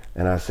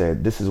 And I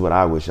said, this is what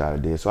I wish I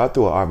had did. So I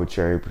threw an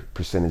arbitrary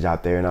percentage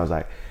out there. And I was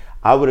like,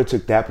 I would have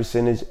took that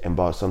percentage and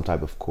bought some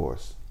type of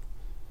course.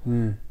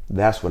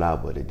 That's what I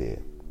would have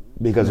did.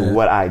 Because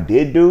what I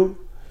did do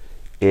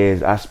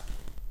is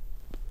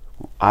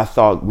I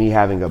thought me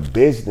having a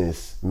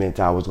business meant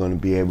I was going to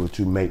be able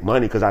to make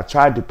money, because I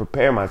tried to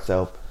prepare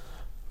myself.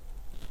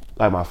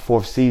 Like my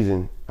 4th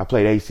season, I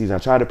played 8 seasons. I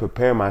tried to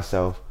prepare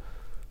myself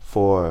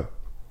for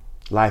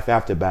life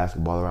after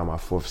basketball around my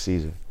 4th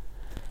season.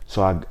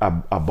 So I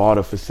bought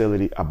a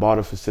facility.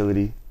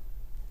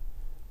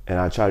 And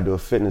I tried to do a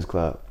fitness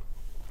club.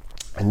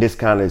 And this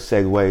kind of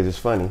segues, it's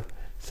funny,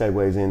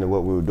 segues into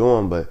what we were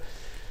doing. But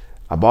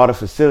I bought a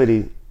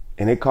facility,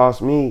 and it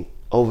cost me,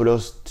 over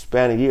those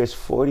span of years,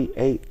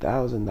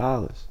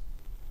 $48,000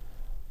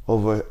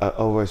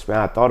 over a span.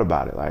 I thought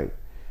about it, like,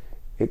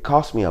 it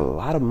cost me a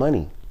lot of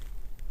money.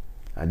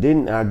 I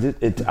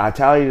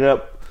tallied it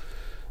up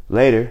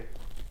later,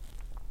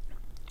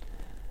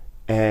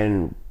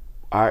 and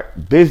our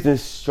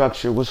business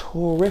structure was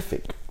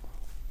horrific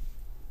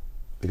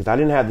because I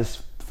didn't have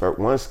this.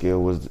 One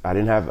skill was I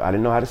didn't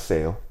know how to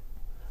sell,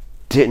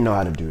 didn't know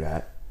how to do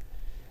that,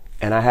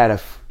 and I had a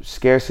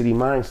scarcity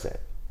mindset.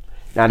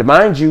 Now, to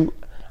mind you,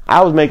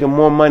 I was making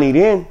more money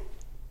then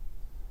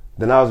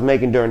than I was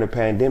making during the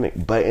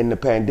pandemic. But in the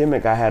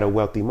pandemic, I had a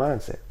wealthy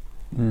mindset.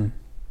 In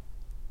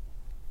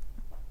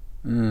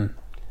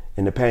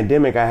the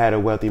pandemic, I had a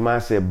wealthy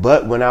mindset.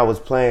 But when I was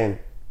playing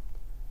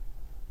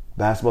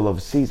basketball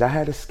overseas, I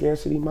had a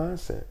scarcity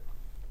mindset.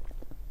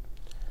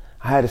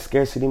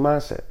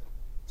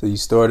 So you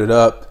stored it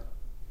up,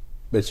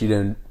 but you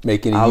didn't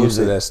make any use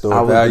of that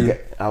stored value?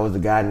 I was the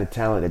guy in the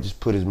talent that just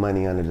put his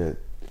money under the...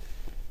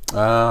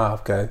 Ah,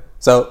 okay.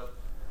 So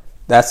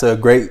that's a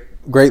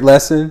great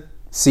lesson.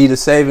 Seed of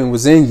saving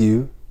was in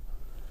you,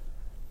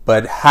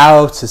 but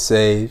how to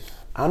save?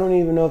 I don't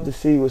even know if the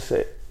seed was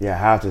saved. Yeah,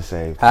 how to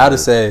save. How to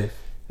save.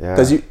 Yeah.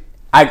 Because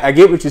I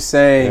get what you're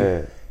saying.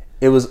 Yeah.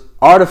 It was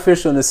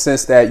artificial in the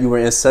sense that you were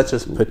in such a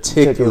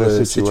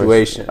particular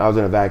situation. I was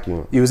in a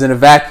vacuum. You was in a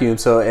vacuum,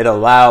 so it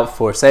allowed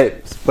for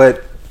savings.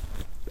 But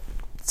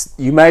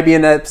you might be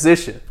in that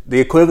position. The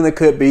equivalent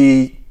could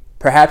be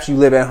perhaps you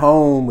live at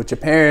home with your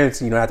parents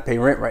and you don't have to pay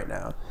rent right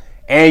now.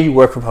 And you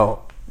work from home.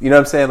 You know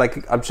what I'm saying?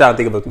 Like, I'm trying to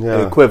think of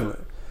an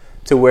equivalent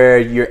to where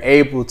you're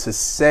able to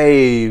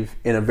save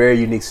in a very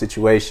unique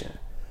situation.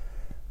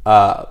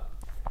 The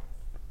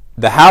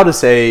how to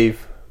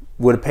save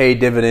would have paid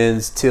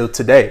dividends till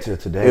today.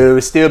 It would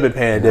have still been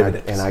paying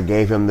dividends. And I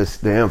gave him the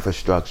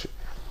infrastructure.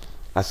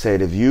 I said,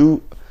 this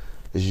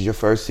is your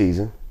first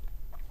season.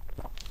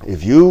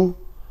 If you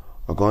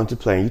are going to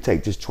play and you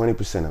take just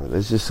 20% of it,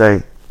 let's just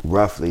say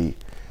roughly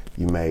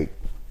you make,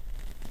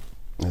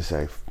 let's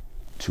say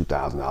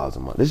 $2,000 a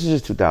month. This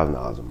is just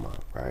 $2,000 a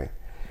month, right?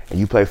 And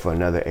you play for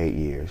another 8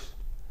 years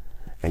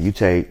and you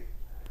take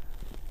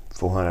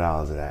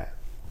 $400 of that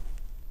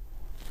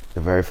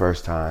the very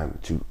first time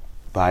to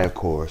buy a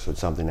course or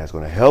something that's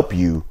going to help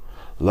you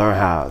learn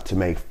how to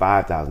make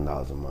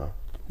 $5,000 a month.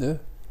 Yeah.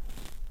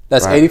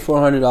 That's right.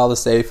 $8,400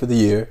 saved for the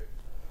year.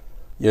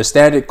 Your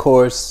standard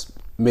course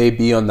may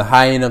be on the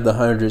high end of the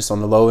hundreds, on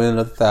the low end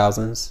of the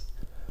thousands.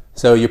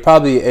 So you're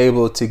probably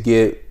able to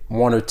get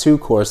 1 or 2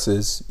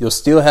 courses. You'll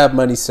still have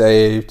money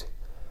saved.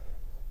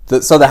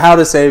 So the how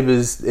to save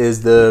is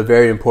the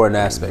very important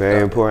aspect.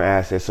 Very important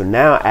aspect. So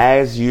now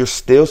as you're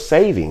still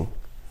saving,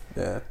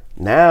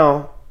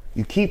 now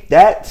you keep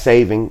that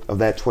saving of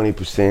that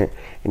 20%,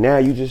 and now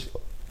you just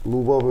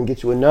move over and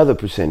get you another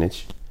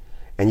percentage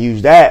and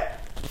use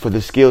that for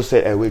the skill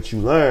set at which you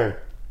learn.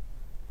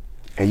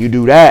 And you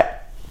do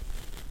that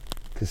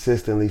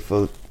consistently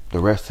for the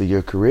rest of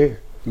your career.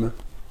 Mm-hmm.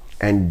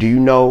 And do you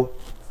know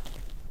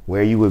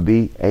where you would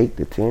be 8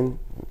 to 10,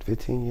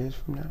 15 years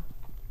from now?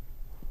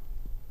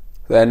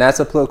 And that's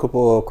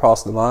applicable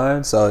across the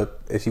line. So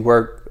if you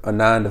work a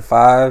 9 to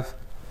 5,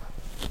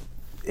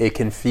 it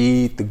can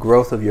feed the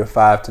growth of your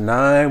 5 to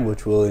 9,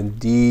 which will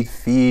indeed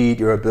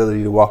feed your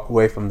ability to walk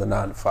away from the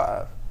 9 to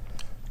 5.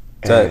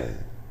 So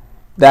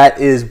that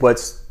is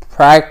what's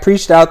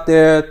preached out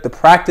there. The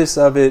practice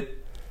of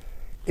it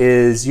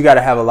is you got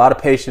to have a lot of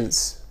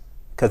patience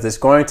because it's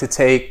going to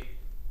take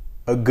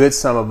a good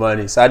sum of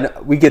money. So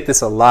we get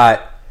this a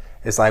lot.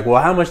 It's like,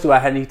 well, how much do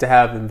I need to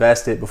have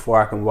invested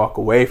before I can walk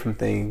away from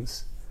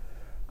things?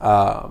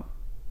 And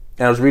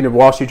I was reading a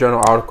Wall Street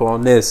Journal article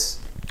on this.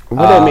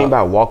 What do they mean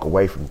by walk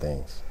away from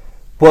things?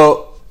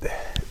 Well,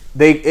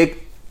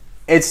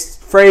 it's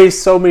phrased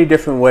so many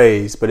different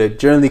ways, but it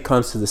generally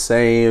comes to the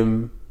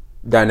same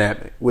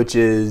dynamic, which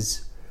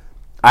is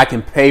I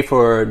can pay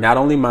for not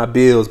only my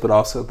bills, but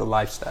also the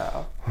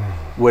lifestyle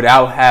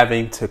without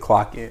having to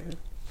clock in.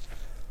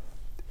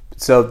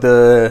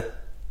 So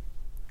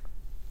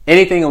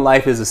anything in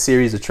life is a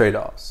series of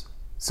trade-offs.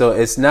 So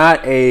it's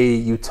not a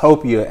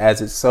utopia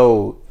as it's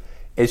sold.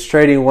 It's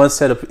trading one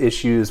set of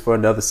issues for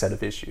another set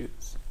of issues.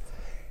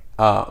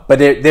 But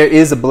there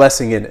is a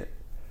blessing in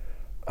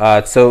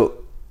it.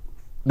 So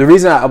the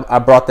reason I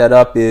brought that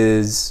up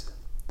is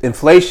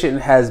inflation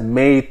has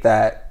made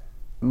that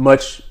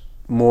much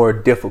more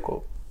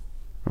difficult.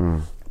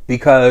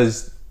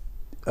 Because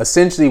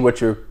essentially what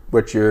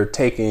you're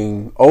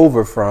taking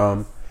over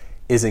from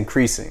is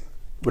increasing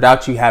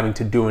without you having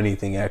to do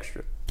anything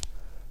extra.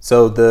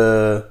 So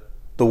the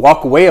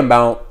walk away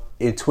amount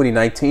in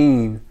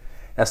 2019,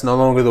 that's no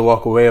longer the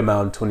walk away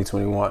amount in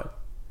 2021.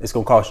 It's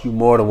going to cost you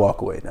more to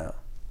walk away now.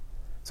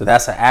 So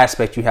that's an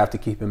aspect you have to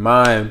keep in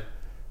mind,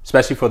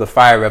 especially for the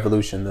FIRE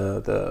revolution,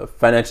 the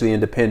financially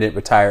independent,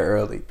 retire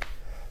early.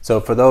 So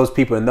for those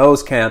people in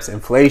those camps,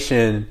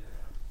 inflation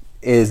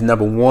is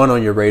number one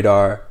on your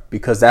radar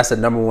because that's the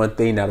number one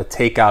thing that'll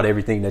take out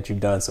everything that you've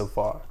done so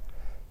far.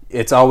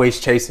 It's always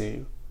chasing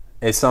you.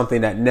 It's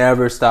something that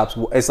never stops.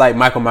 It's like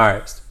Michael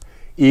Myers.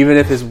 Even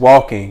if it's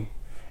walking,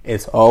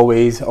 it's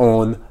always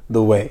on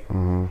the way.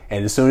 Mm-hmm.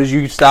 And as soon as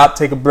you stop,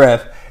 take a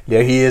breath,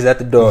 there he is at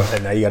the door.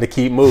 And now you got to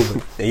keep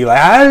moving. And you're like,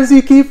 how does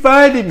he keep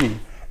finding me?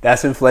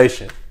 That's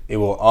inflation. It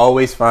will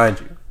always find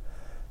you.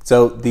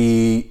 So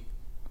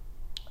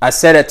I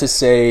said it to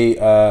say,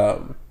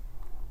 what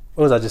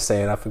was I just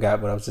saying? I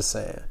forgot what I was just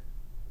saying.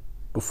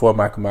 Before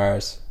Michael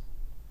Myers,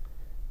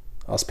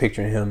 I was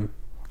picturing him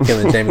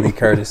killing Jamie Lee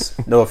Curtis.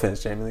 No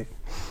offense, Jamie Lee.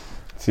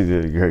 She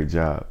did a great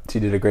job. She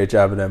did a great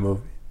job in that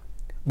movie.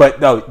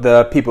 But no,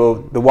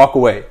 the walk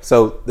away.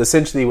 So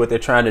essentially what they're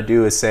trying to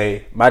do is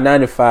say, my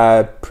 9 to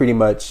 5 pretty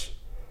much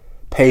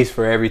pays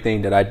for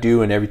everything that I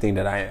do and everything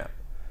that I am.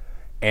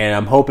 And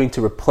I'm hoping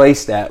to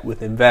replace that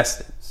with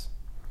investments.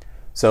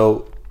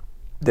 So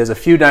there's a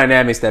few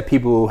dynamics that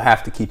people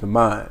have to keep in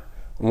mind.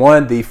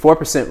 One, the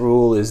 4%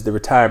 rule is the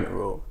retirement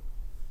rule.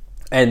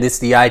 And it's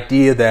the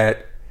idea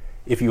that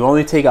if you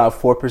only take out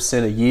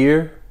 4% a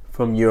year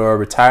from your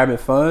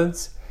retirement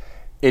funds,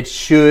 it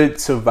should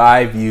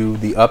survive you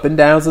the up and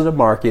downs of the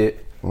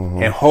market,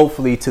 and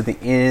hopefully to the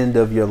end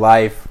of your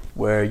life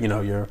where, you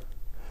know, you're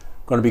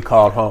going to be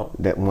called home.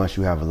 That once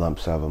you have a lump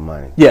sum of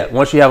money. Yeah,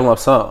 once you have a lump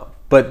sum.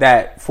 But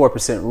that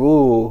 4%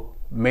 rule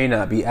may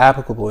not be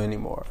applicable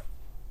anymore.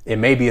 It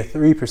may be a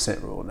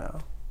 3% rule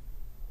now.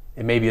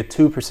 It may be a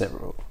 2%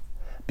 rule.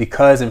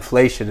 Because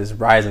inflation is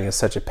rising at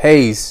such a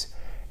pace,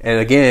 and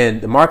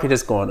again, the market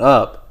has gone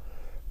up,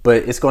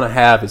 but it's going to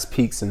have its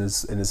peaks and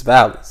its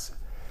valleys.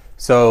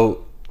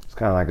 So it's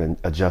kind of like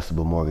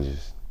adjustable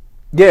mortgages.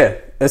 Yeah,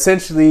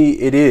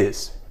 essentially it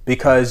is,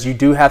 because you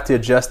do have to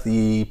adjust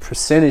the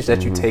percentage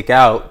that you take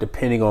out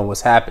depending on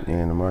what's happening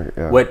in the market.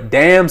 Yeah. What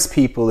damns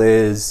people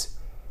is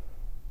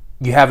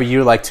you have a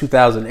year like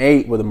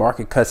 2008 where the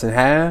market cuts in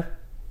half,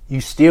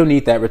 you still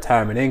need that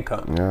retirement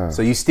income. Yeah.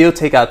 So you still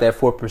take out that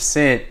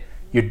 4%,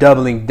 you're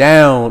doubling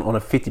down on a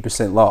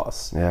 50%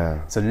 loss.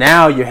 Yeah. So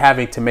now you're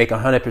having to make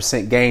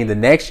 100% gain the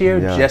next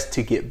year just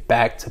to get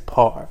back to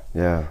par.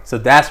 Yeah. So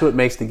that's what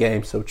makes the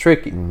game so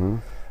tricky.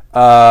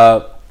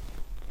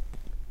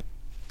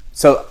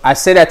 So I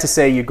say that to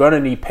say you're going to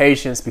need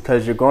patience,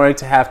 because you're going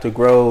to have to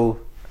grow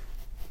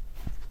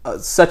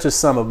such a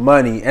sum of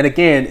money. And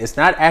again, it's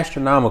not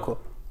astronomical,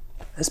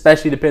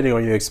 especially depending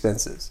on your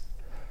expenses.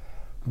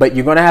 But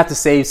you're going to have to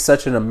save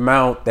such an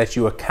amount that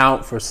you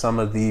account for some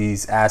of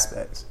these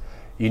aspects.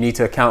 You need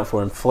to account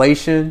for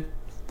inflation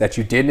that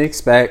you didn't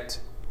expect,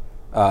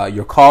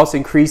 your costs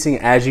increasing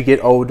as you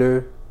get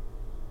older,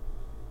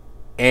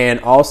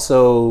 and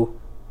also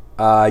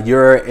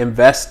your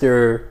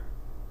investor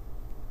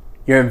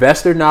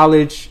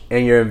knowledge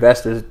and your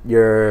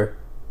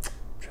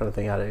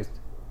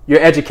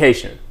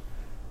education.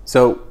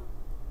 So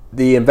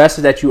the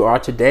investor that you are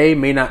today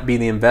may not be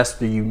the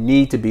investor you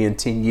need to be in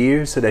 10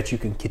 years so that you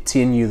can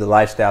continue the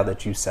lifestyle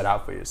that you set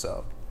out for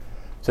yourself.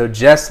 So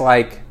just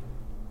like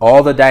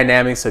all the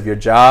dynamics of your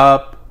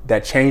job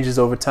that changes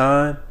over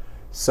time,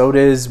 so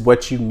does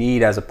what you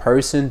need as a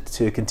person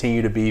to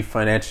continue to be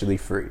financially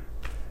free.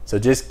 So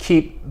just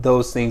keep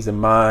those things in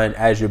mind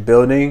as you're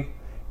building,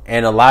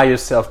 and allow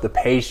yourself the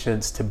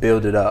patience to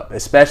build it up,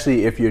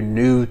 especially if you're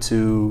new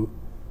to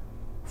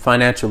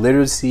financial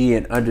literacy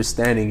and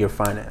understanding your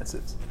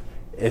finances.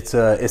 It's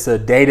a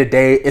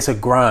day-to-day, it's a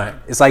grind.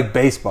 It's like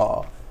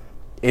baseball.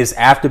 It's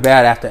after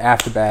bat,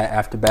 after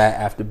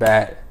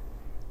bat,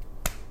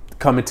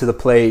 coming to the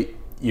plate.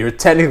 You're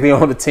technically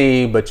on the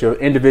team, but your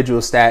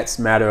individual stats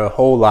matter a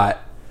whole lot,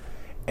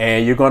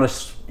 and you're gonna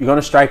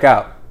strike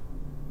out.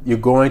 You're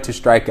going to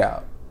strike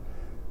out.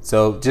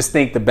 So just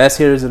think, the best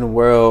hitters in the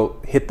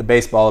world hit the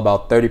baseball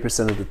about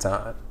 30% of the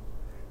time.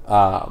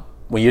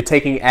 When you're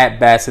taking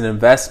at-bats and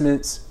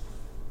investments,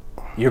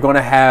 you're going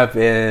to have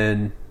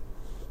an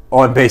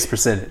on-base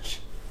percentage.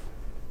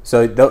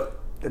 So I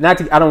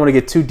don't want to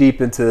get too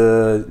deep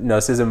into,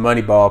 this isn't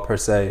Moneyball per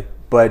se,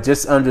 but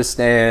just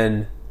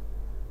understand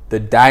the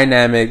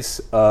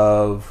dynamics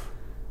of,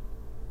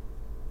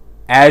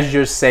 as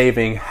you're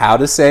saving, how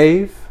to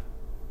save,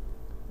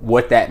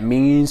 what that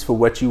means for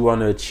what you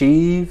want to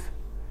achieve,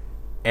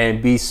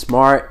 and be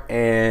smart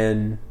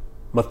and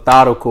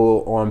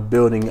methodical on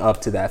building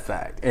up to that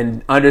fact,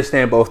 and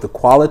understand both the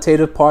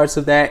qualitative parts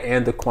of that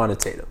and the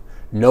quantitative.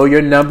 Know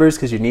your numbers,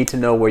 because you need to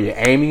know where you're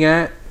aiming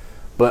at,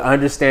 but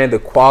understand the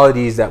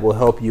qualities that will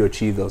help you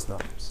achieve those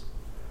numbers.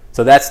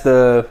 So that's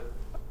kind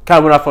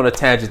of went off on a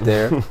tangent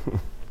there,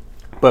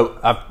 but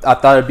I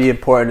thought it'd be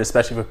important,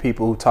 especially for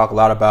people who talk a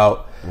lot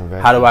about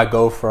how do I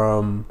go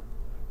from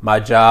my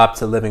job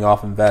to living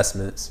off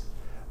investments.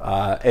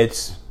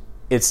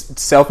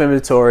 It's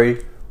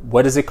self-inventory.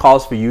 What does it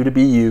cost for you to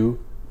be you?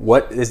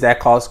 What is that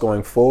cost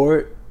going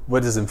forward?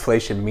 What does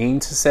inflation mean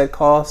to set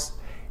costs?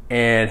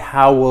 And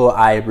how will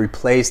I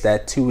replace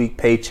that 2-week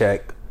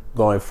paycheck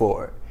going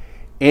forward?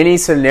 Any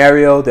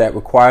scenario that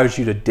requires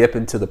you to dip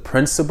into the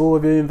principle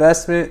of your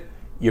investment,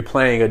 you're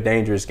playing a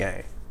dangerous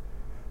game.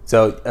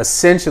 So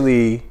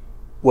essentially,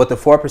 what the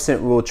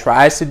 4% rule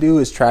tries to do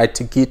is try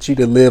to get you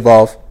to live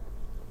off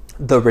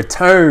the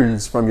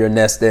returns from your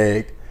nest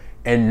egg,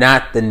 and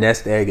not the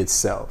nest egg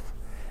itself.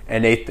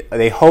 And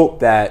they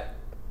hope that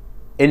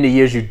in the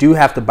years you do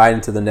have to bite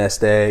into the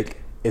nest egg,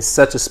 it's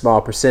such a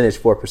small percentage,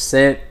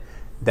 4%,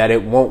 that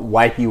it won't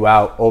wipe you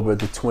out over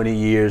the 20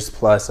 years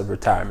plus of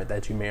retirement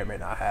that you may or may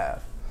not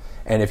have.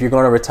 And if you're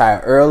going to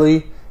retire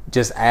early,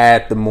 just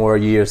add the more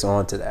years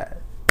onto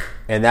that.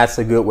 And that's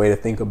a good way to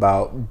think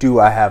about, do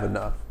I have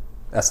enough?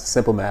 That's a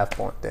simple math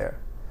point there.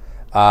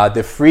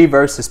 The free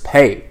versus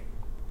pay.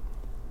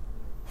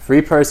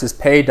 Free versus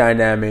pay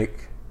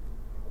dynamic.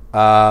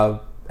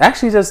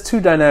 Actually, there's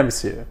two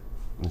dynamics here.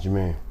 What you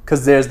mean?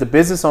 because there's the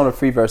business owner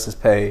free versus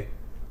pay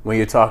when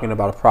you're talking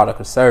about a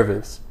product or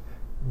service.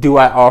 Do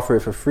I offer it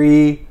for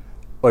free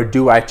or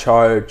do I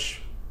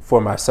charge for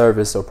my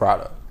service or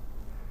product?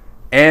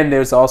 And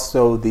there's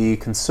also the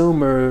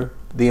consumer,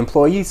 the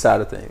employee side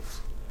of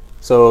things.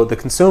 So the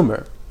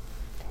consumer,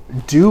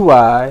 do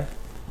I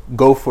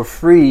go for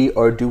free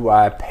or do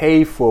I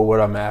pay for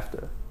what I'm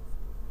after?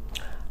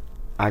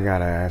 I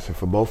got an answer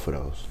for both of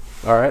those.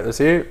 All right, let's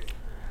hear it.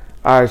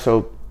 All right,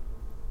 so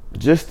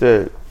just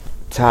to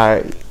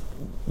tie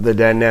the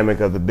dynamic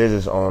of the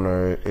business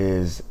owner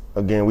is,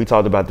 again, we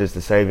talked about this,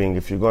 the saving.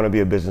 If you're going to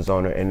be a business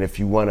owner and if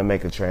you want to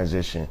make a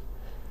transition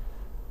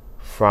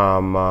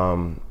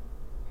from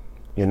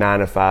your 9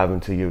 to 5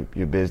 into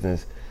your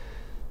business,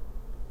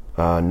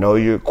 know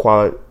your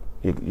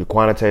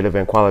quantitative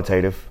and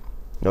qualitative,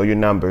 know your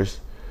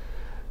numbers,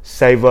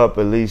 save up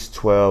at least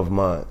 12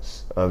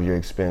 months of your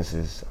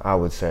expenses, I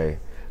would say,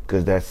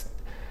 because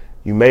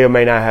you may or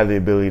may not have the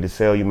ability to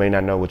sell. You may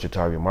not know what your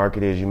target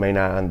market is. You may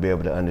not be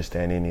able to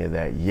understand any of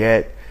that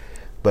yet,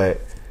 but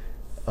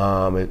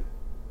 12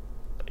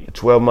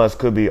 months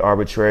could be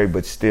arbitrary,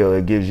 but still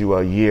it gives you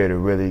a year to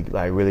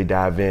really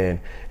dive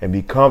in and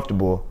be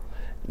comfortable.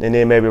 And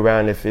then maybe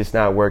around, if it's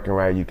not working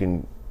right, you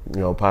can,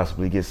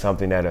 possibly get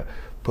something that'll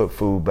put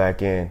food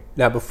back in.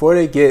 Now, before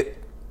they get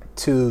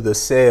to the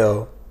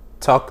sale,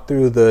 talk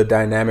through the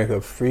dynamic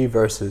of free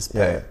versus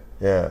pay.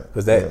 Yeah.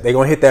 Because they're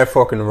going to hit that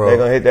fork in the road. They're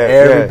going to hit that.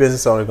 Every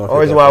business owner is going to hit that.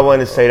 The reason why I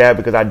wanted to say that,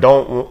 because I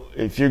don't,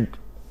 if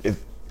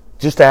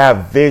just to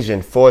have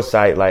vision,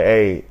 foresight, like,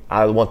 hey,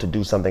 I want to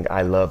do something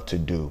I love to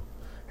do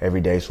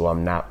every day so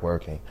I'm not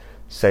working.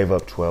 Save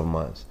up 12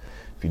 months.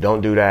 If you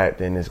don't do that,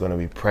 then there's going to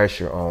be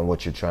pressure on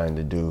what you're trying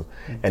to do.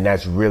 And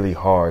that's really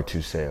hard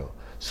to sell.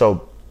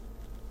 So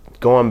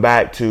going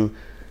back to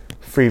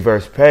free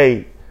versus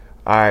pay.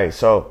 All right.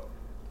 So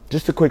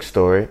just a quick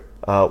story.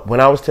 When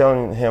I was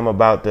telling him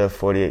about the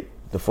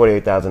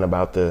 48,000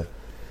 about the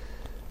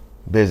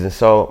business.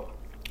 So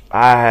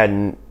I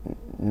didn't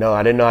know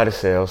how to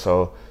sell.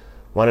 So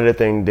one of the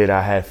things that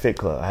I had Fit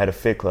Club. I had a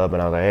Fit Club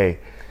and I was like, hey,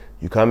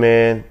 you come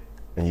in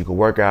and you can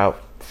work out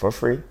for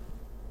free.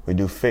 We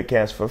do fit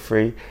camps for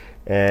free,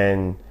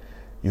 and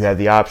you have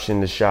the option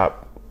to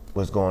shop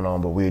what's going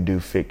on, but we do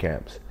fit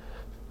camps.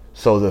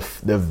 So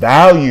the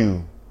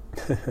value,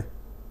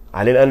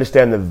 I didn't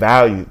understand the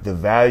value. The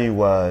value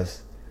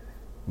was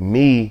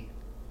me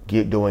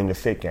doing the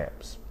fit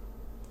camps.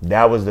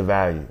 That was the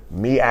value.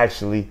 Me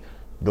actually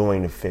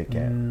doing the fit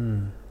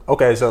camp.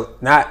 Okay, so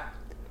not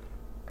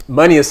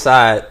money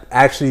aside,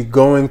 actually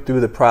going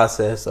through the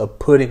process of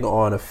putting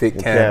on a fit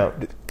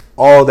camp.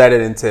 All that it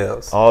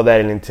entails.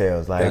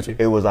 Like,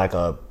 it was like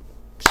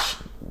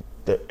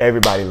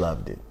everybody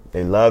loved it.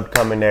 They loved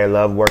coming there,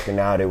 loved working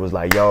out. It was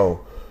like, yo,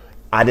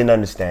 I didn't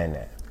understand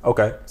that.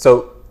 Okay,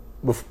 so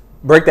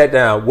break that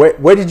down.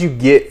 What did you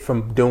get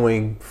from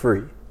doing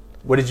free?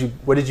 What did you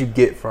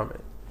get from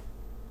it?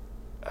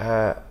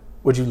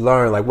 What did you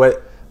learn? Like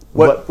what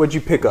did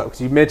you pick up?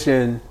 Because you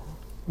mentioned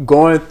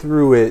going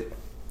through it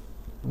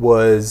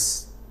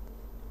was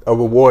a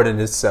reward in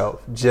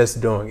itself,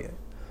 just doing it.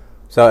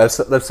 So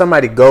if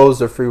somebody goes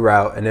the free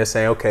route and they're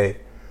saying, okay,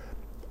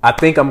 I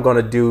think I'm going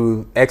to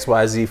do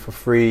XYZ for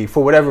free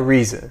for whatever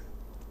reason,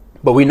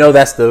 but we know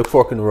that's the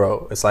fork in the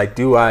road. It's like,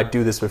 do I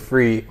do this for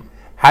free?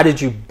 How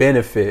did you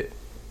benefit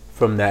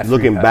from that?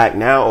 Looking back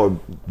now, or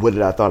what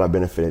did I thought I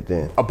benefited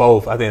then?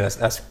 Both. I think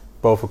that's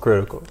both are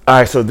critical. All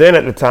right. So then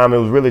at the time, it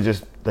was really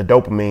just the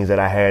dopamines that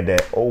I had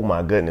that, oh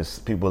my goodness,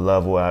 people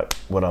love what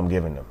I'm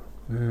giving them.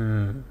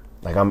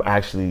 Like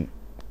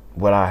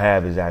what I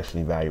have is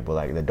actually valuable.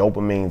 Like the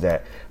dopamines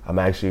that I'm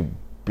actually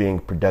being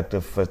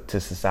productive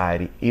to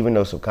society, even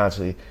though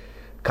consciously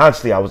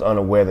I was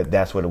unaware that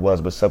that's what it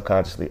was, but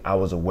subconsciously I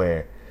was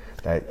aware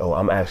that,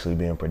 I'm actually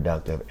being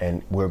productive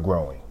and we're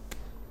growing.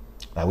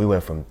 Like we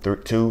went from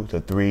 2 to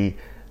 3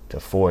 to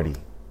 40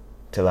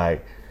 to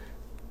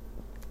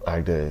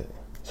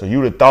so you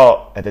would have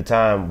thought at the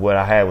time what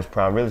I had was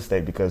prime real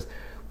estate because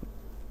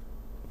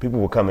people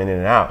were coming in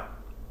and out,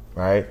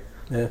 right?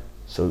 Yeah.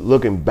 So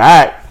looking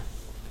back,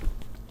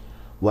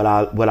 what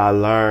I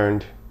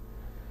learned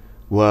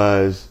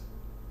was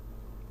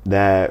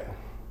that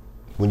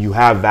when you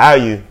have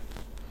value,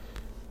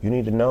 you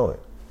need to know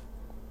it.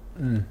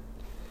 You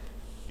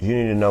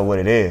need to know what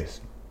it is.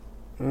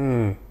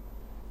 You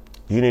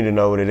need to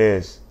know what it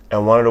is.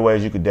 And one of the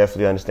ways you could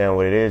definitely understand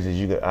what it is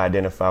you could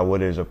identify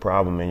what is a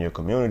problem in your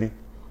community.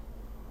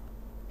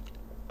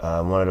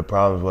 One of the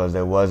problems was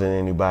there wasn't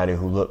anybody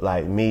who looked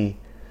like me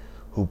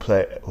the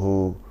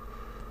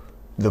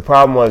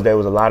problem was there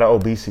was a lot of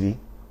obesity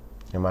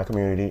in my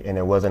community, and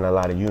there wasn't a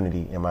lot of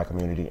unity in my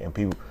community, and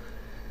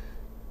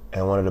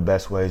one of the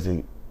best ways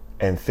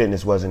and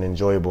fitness wasn't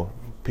enjoyable.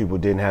 People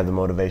didn't have the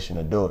motivation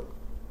to do it.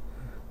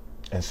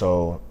 And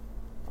so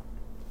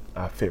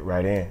I fit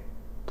right in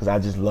because I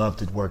just loved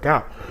to work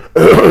out.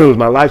 It was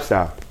my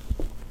lifestyle.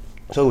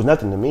 So it was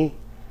nothing to me.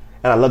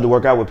 And I loved to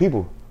work out with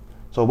people.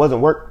 So it wasn't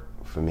work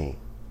for me.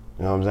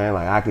 You know what I'm saying?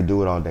 Like I could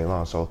do it all day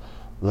long. So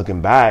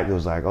looking back, it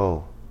was like,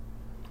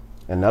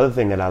 another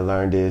thing that I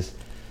learned is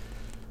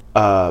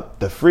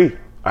the free.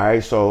 All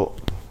right, so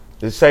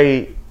let's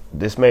say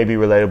this may be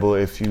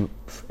relatable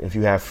if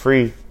you have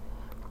free.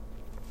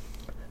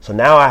 So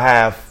now I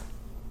have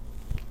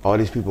all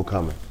these people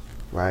coming,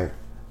 right?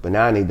 But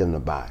now I need them to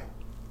buy.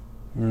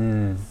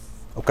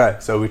 Okay,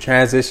 so we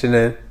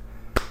transitioning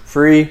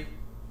free.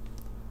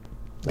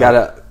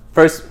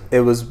 First,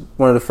 it was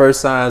one of the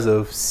first signs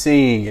of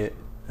seeing it.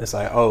 It's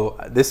like, oh,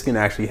 this can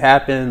actually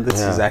happen.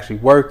 This is actually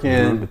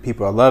working. The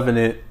people are loving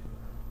it.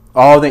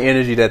 All the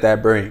energy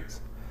that brings.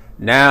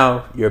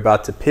 Now you're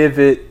about to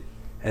pivot,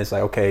 and it's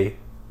like, okay,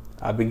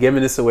 I've been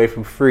giving this away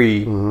from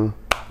free.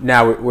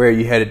 Now where are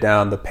you headed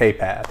down the pay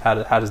path? How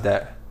does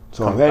that?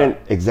 So I'm heading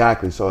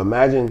exactly. So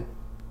imagine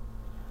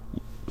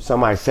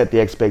somebody set the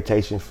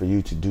expectation for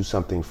you to do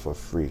something for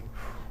free,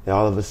 and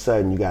all of a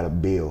sudden you got a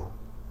bill,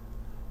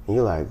 and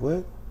you're like,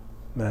 what?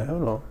 Man, I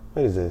don't know.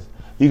 What is this?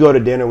 You go to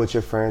dinner with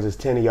your friends. It's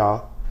 10 of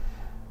y'all.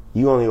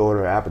 You only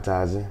order an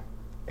appetizer,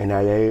 and now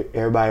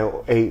everybody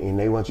ate, and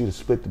they want you to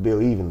split the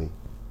bill evenly.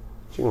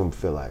 What you gonna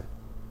feel like?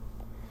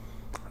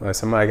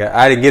 Like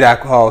I didn't get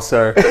alcohol,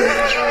 sir.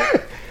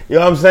 You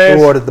know what I'm saying?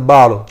 Who ordered the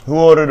bottle? Who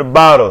ordered the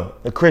bottle?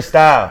 The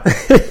Cristal.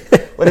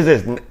 What is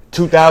this?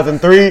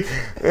 2003? Is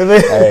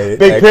it? Hey,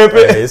 Big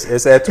Pimpin'? Hey,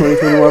 it's at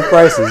 2021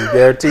 prices. You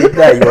guaranteed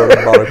that you ordered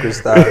a bottle of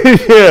Cristal.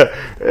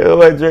 Yeah.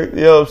 Like,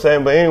 you know what I'm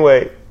saying? But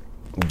anyway,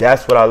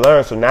 that's what I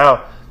learned. So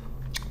now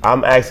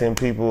I'm asking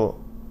people,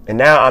 and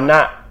now I'm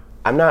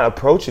not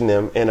approaching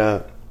them in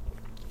a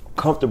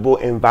comfortable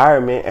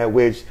environment at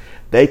which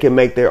they can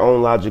make their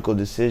own logical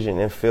decision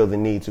and feel the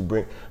need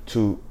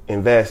to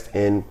invest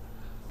in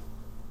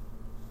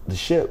the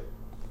ship.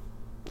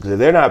 Because if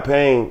they're not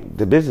paying,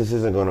 the business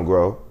isn't going to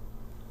grow.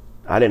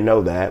 I didn't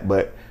know that,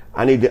 but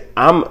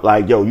I'm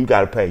like, yo, you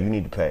got to pay. You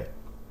need to pay.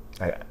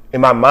 Like,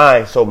 in my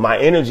mind, so my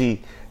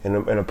energy in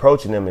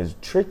approaching them is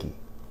tricky.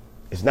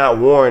 It's not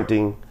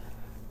warranting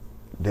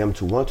them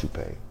to want to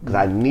pay because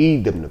I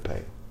need them to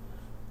pay.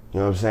 You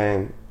know what I'm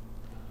saying?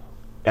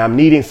 And I'm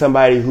needing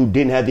somebody who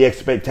didn't have the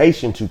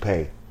expectation to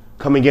pay,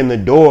 coming in the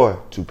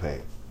door to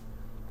pay.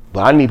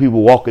 But I need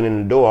people walking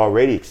in the door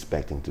already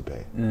expecting to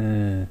pay.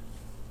 You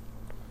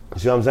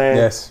see what I'm saying?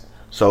 Yes.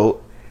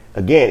 So,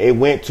 again, it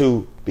went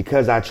to,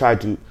 because I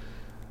tried to,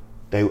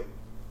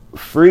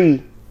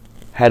 free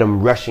had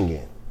them rushing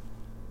in.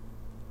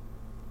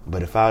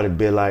 But if I would have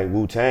been like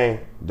Wu-Tang,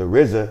 the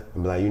RZA,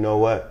 and be like, you know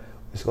what?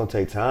 It's going to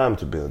take time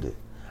to build it.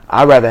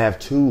 I'd rather have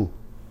 2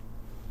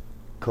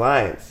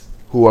 clients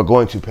who are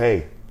going to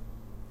pay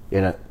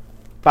than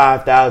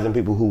 5,000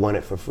 people who want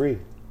it for free.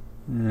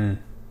 You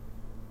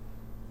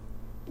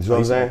see what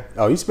I'm saying?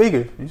 Oh, you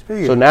speaking.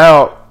 So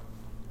now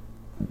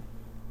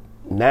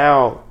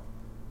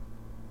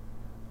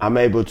I'm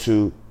able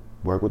to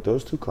work with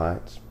those 2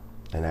 clients.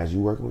 And as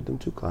you're working with them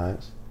 2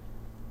 clients,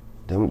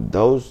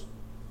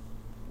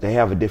 they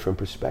have a different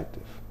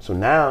perspective. So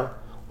now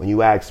when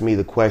you ask me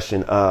the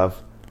question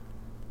of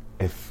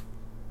if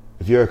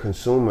you're a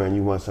consumer and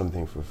you want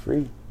something for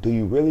free, do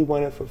you really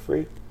want it for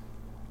free?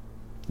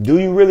 Do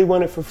you really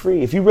want it for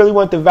free? If you really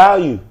want the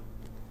value,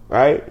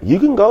 right, you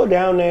can go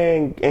down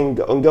there and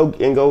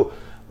go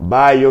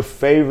buy your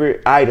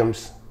favorite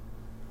items.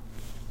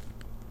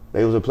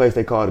 There was a place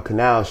they called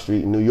Canal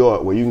Street in New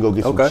York where you can go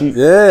get some cheap.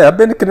 Yeah, I've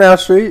been to Canal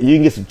Street. You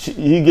can get some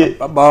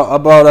cheap. I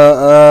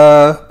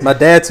bought my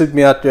dad took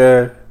me out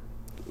there.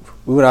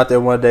 We went out there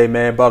one day,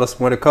 man. Bought us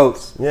winter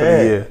coats for the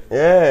year.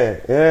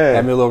 Yeah.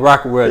 Had me a little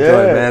Rockaware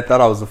joint, man.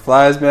 Thought I was the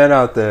flyest man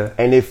out there.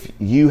 And if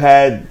you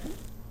had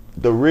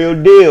the real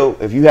deal,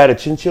 if you had a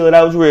chinchilla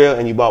that was real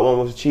and you bought one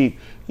that was cheap,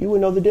 you would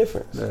know the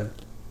difference. Yeah.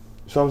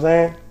 See what I'm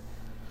saying?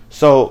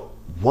 So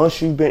once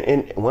you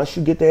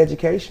get the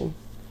education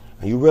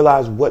and you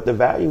realize what the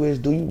value is,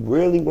 do you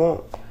really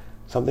want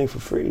something for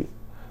free?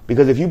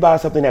 Because if you buy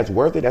something that's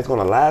worth it, that's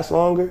going to last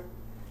longer,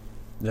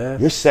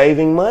 you're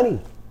saving money.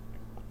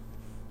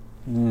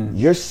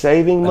 You're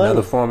saving money.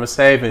 Another form of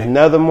saving.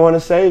 Another form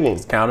of saving.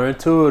 It's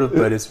counterintuitive,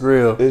 but it's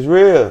real. It's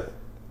real.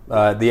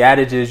 The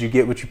adage is you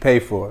get what you pay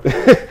for.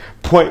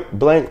 Point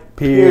blank,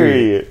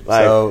 period.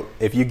 Like, so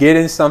if you get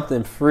in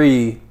something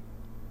free,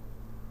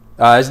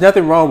 there's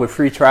nothing wrong with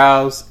free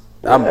trials.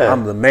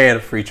 I'm the man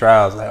of free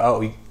trials. Like, oh,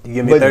 you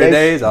give me 30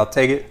 days, I'll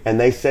take it. And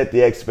they set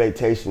the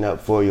expectation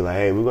up for you. Like,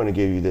 hey, we're going to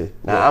give you this.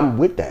 Now, I'm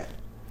with that.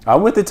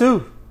 I'm with it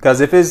too.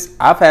 Because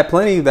I've had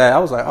plenty that I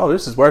was like, oh,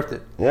 this is worth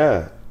it.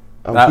 Yeah.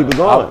 I'll keep it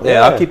going.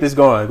 I'll keep this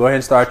going. Go ahead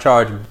and start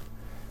charging me.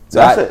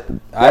 So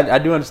I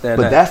do understand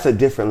that. But that's a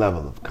different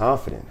level of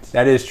confidence.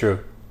 That is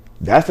true.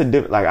 That's a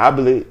different, like, I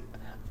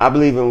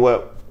believe in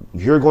what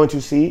you're going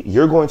to see.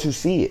 You're going to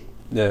see it.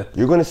 Yeah.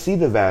 You're going to see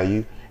the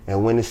value.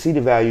 And when you see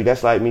the value,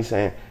 that's like me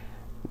saying,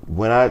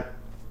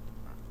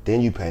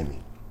 then you pay me.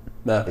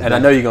 No, and I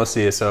know you're going to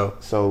see it. So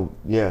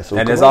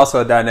and there's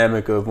also a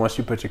dynamic of once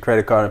you put your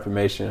credit card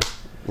information.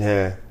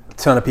 Yeah. A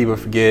ton of people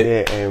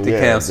forget to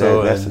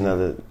cancel. That's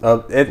another.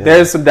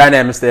 There's some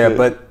dynamics there,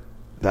 but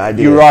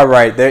you are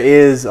right. There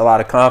is a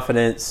lot of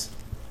confidence.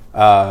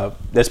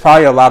 There's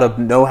probably a lot of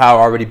know-how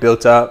already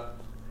built up,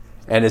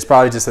 and it's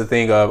probably just a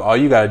thing of all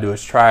you got to do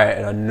is try it,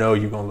 and I know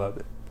you're gonna love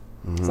it.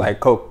 It's like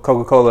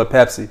Coca-Cola or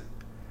Pepsi.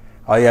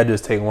 All you gotta do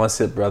is take one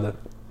sip, brother.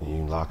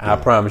 You lock I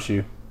promise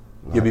you,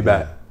 you'll be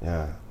back.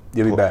 Yeah.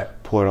 You'll be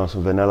back. Pour it on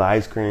some vanilla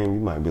ice cream. You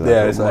might be like,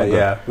 yeah, it's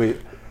like,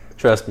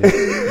 trust me.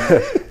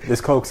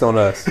 This Coke's on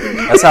us.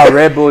 That's how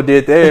Red Bull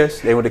did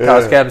theirs. They went to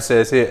college cap and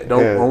says, here,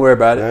 don't worry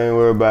about it. I ain't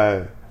worried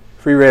about it.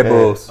 Free Red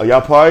Bulls. Oh,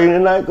 y'all partying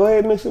tonight? Go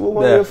ahead, mix it with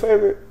one of your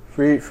favorite.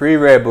 Free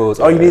Red Bulls.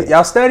 Oh,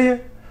 y'all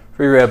studying?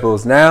 Free Red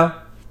Bulls.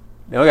 Now,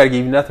 they don't got to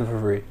give you nothing for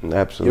free.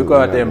 Absolutely. You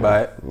go out there and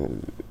buy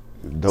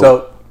it. Dope.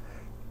 So,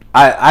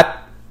 I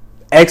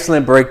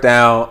excellent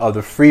breakdown of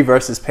the free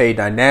versus pay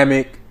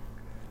dynamic.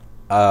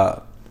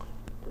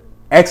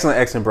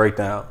 Excellent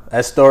breakdown.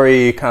 That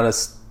story kind of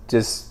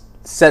just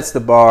sets the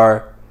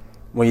bar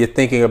when you're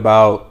thinking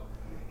about,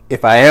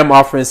 if I am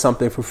offering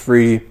something for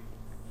free,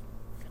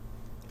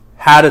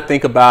 how to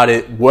think about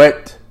it.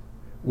 What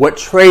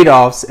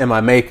trade-offs am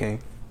I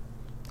making?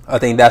 I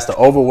think that's the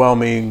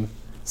overwhelming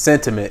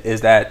sentiment,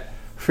 is that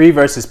free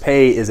versus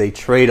pay is a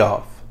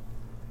trade-off.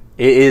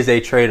 It is a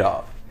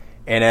trade-off.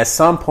 And at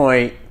some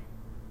point,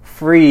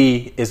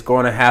 free is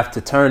going to have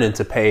to turn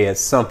into pay at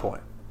some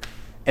point,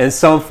 in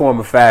some form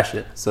or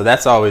fashion. So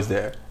that's always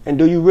there. And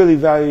do you really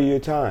value your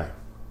time?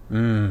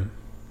 Do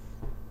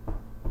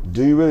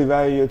you really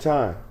value your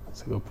time?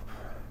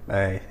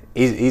 Hey,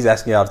 he's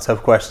asking y'all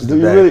tough questions do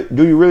today.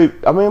 Do you really?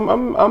 I mean,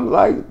 I'm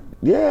like,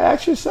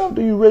 ask yourself,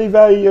 do you really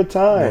value your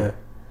time?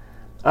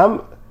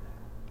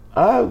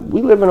 Yeah.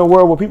 We live in a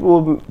world where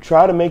people will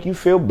try to make you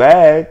feel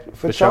bad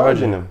for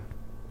charging them.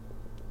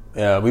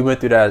 Yeah, we went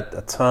through that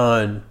a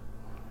ton,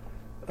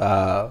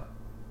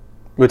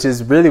 which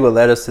is really what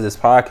led us to this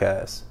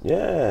podcast.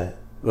 Yeah.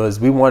 Was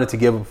we wanted to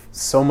give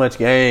so much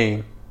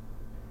game,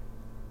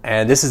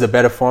 and this is a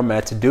better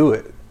format to do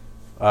it.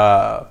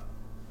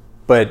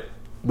 But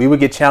we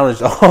would get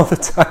challenged all the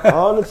time.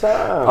 All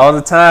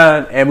the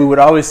time. And we would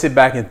always sit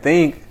back and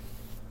think,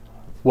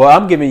 well,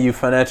 I'm giving you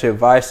financial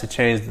advice to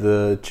change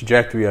the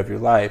trajectory of your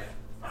life.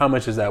 How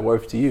much is that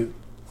worth to you?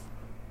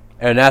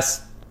 And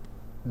that's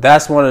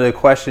one of the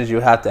questions you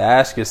have to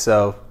ask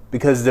yourself,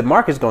 because the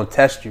market's going to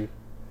test you.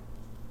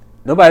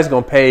 Nobody's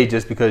going to pay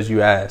just because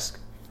you ask.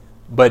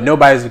 But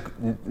nobody's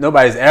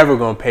ever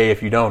going to pay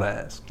if you don't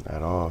ask.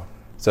 At all.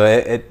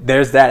 So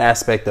there's that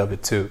aspect of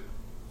it too.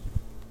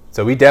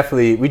 So we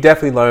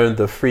definitely learned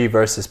the free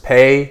versus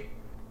pay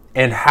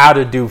and how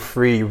to do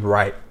free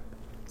right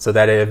so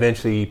that it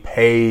eventually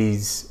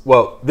pays.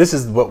 Well, this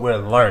is what we're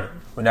learning.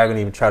 We're not going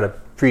to even try to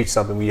preach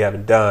something we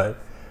haven't done.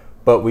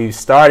 But we've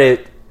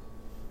started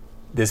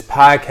this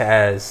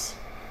podcast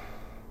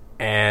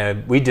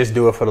and we just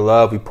do it for the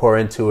love. We pour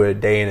into it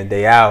day in and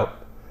day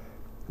out.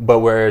 But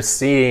we're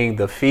seeing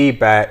the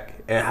feedback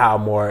and how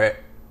more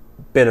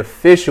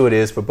beneficial it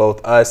is for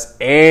both us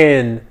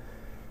and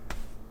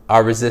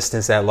our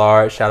resistance at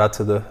large. Shout out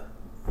to the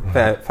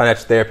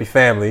Financial Therapy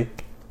family,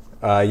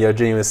 your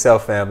Genuine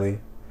Self family.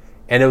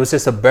 And it was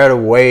just a better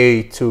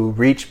way to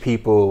reach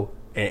people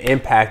and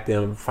impact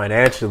them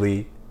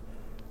financially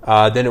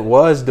than it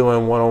was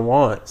doing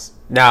one-on-ones.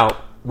 Now,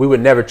 we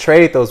would never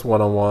trade those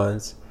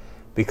one-on-ones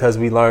because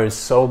we learned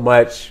so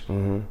much.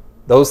 Mm-hmm.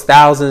 Those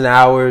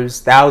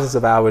thousands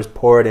of hours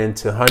poured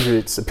into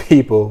hundreds of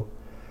people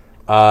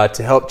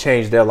to help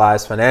change their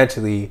lives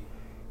financially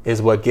is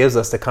what gives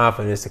us the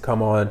confidence to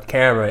come on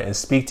camera and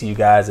speak to you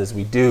guys as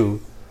we do,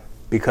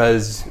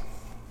 because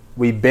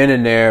we've been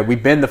in there.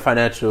 We've been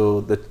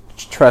the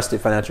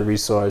trusted financial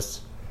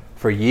resource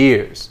for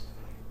years.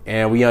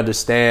 And we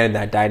understand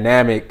that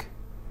dynamic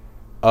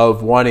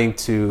of wanting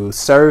to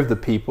serve the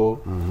people,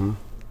 mm-hmm.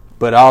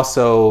 but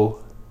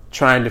also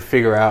trying to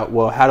figure out,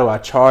 well, how do I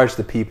charge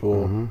the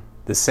people mm-hmm.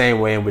 the same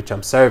way in which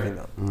I'm serving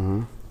them?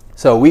 Mm-hmm.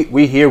 So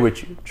we here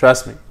with you.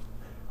 Trust me.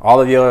 All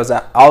of yours,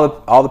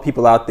 all the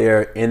people out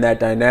there in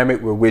that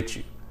dynamic, we're with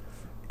you.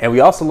 And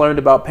we also learned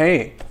about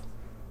paying.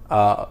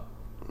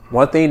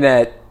 One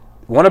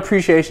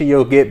appreciation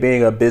you'll get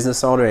being a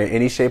business owner in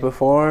any shape or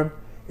form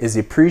is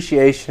the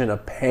appreciation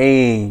of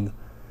paying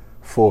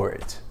for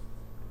it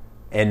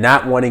and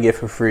not wanting it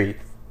for free.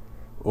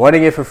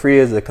 Wanting it for free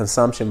is a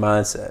consumption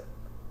mindset.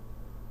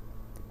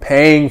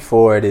 Paying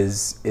for it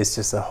is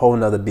just a whole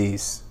nother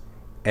beast.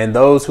 And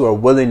those who are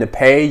willing to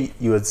pay,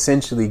 you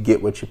essentially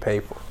get what you pay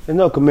for. There's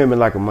no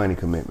commitment like a money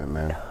commitment,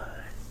 man.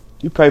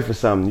 You pay for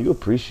something, you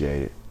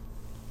appreciate it.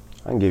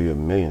 I can give you a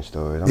million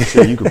stories. I'm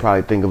sure you could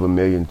probably think of a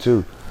million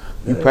too.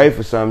 You pay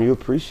for something, you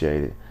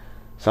appreciate it.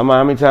 How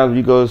many times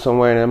you go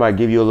somewhere and they might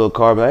give you a little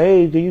card, like,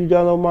 hey, do you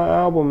download my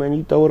album? And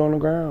you throw it on the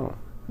ground.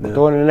 Yeah.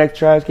 Throw it in the next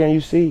trash can you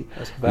see.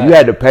 You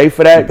had to pay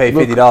for that. You pay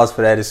 $50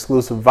 for that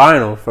exclusive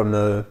vinyl from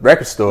the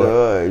record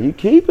store. You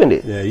keeping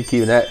it. Yeah, you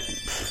keeping that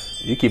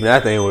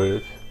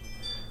thing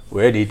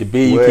where it need to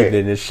be. You keeping it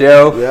in the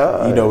shelf.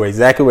 Yeah. You know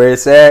exactly where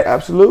it's at.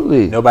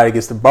 Absolutely. Nobody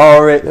gets to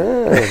borrow it.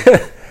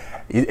 Yeah.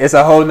 It's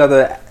a whole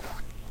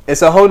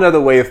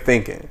nother way of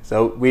thinking.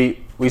 So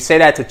we say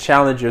that to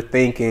challenge your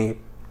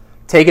thinking.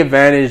 Take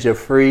advantage of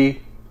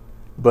free,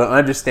 but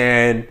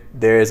understand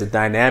there is a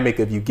dynamic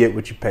of you get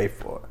what you pay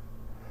for.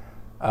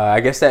 I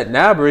guess that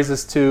now brings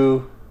us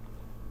to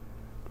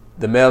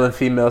the male and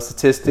female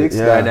statistics,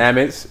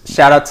 dynamics.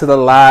 Shout out to the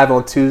live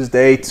on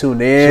Tuesday.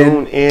 Tune in.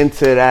 Tune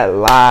into that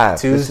live.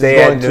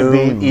 Tuesday at noon, to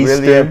be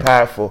Eastern. really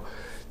impactful.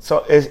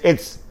 So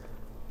it's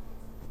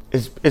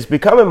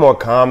becoming more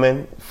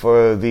common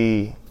for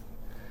the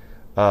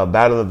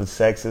battle of the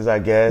sexes, I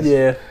guess.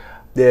 Yeah,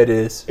 it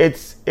is.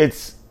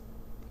 It's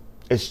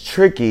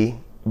tricky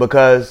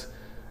because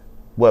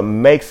what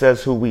makes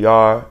us who we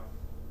are,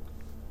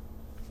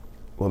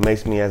 what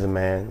makes me as a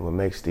man, what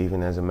makes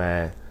Stephen as a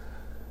man,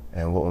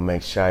 and what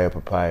makes Shia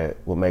Papaya,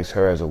 what makes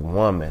her as a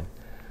woman,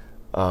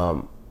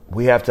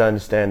 we have to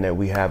understand that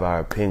we have our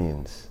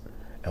opinions,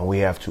 and we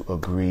have to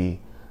agree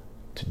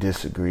to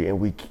disagree, and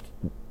we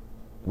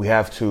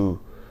have to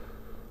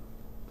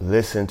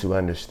listen to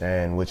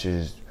understand, which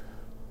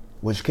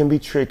can be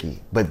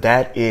tricky, but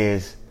that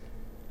is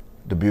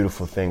the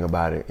beautiful thing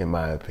about it, in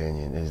my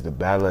opinion, is the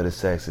battle of the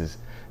sexes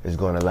is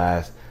going to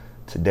last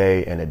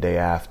today and the day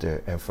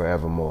after and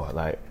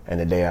forevermore, and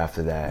the day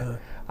after that.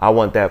 I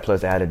want that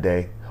plus add a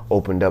day,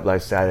 opened up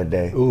like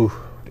Saturday. Ooh.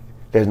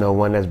 There's no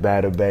one that's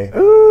bad or bae.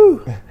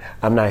 Ooh.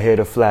 I'm not here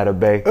to flatter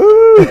bae.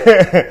 Ooh.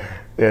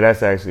 Yeah,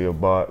 that's actually a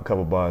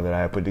couple bars that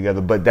I put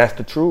together, but that's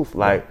the truth.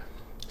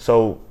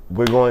 So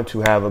we're going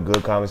to have a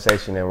good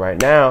conversation, and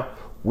right now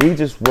we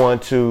just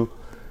want to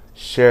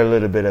share a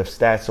little bit of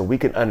stats so we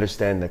can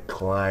understand the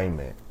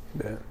climate.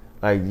 Yeah.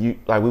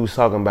 Like we was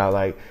talking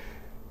about,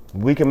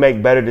 we can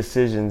make better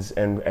decisions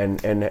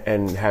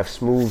and have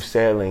smooth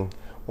sailing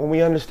when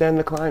we understand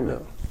the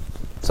climate.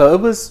 So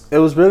it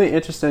was really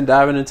interesting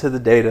diving into the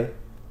data.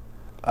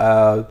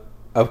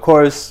 Of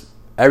course,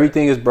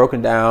 everything is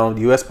broken down,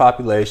 U.S.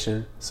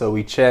 population. So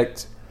we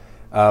checked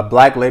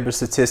Black Labor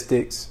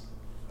Statistics,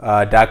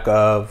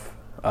 .gov.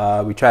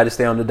 We try to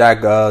stay on the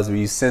 .govs.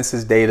 We use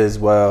census data as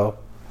well.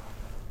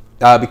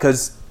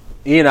 Because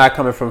E and I,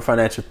 coming from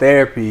financial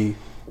therapy,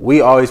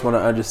 we always want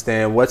to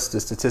understand what's the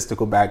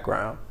statistical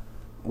background.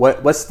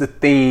 What's the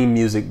theme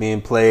music being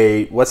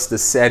played? What's the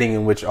setting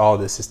in which all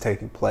this is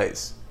taking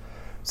place?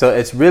 So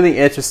it's really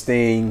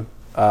interesting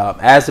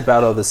as the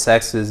battle of the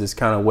sexes is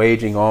kind of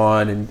waging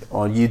on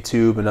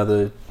YouTube and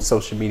other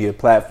social media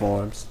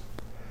platforms.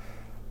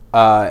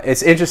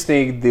 It's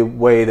interesting the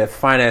way that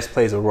finance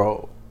plays a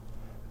role.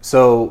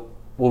 So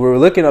when we were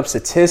looking up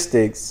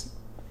statistics,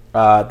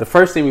 the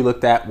first thing we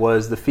looked at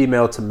was the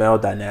female to male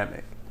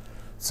dynamic.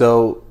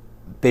 So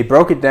they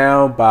broke it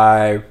down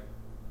by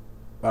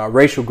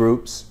racial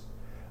groups.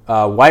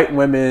 White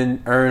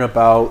women earn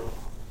about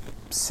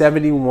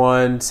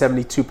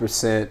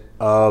 72%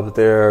 of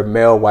their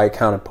male white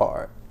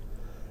counterpart.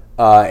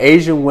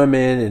 Asian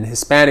women and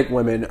Hispanic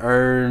women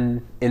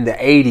earn in the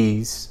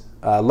 80s,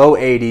 low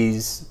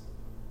 80s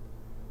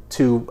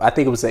to, I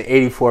think it was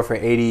 84 for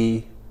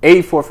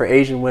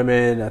Asian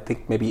women, I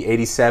think maybe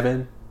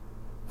 87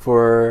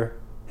 for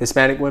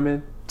Hispanic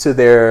women, to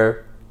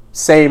their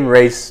same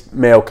race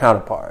male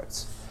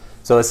counterparts.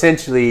 So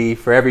essentially,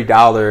 for every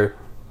dollar,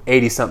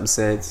 80-something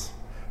cents.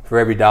 For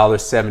every dollar,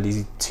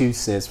 72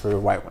 cents for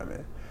white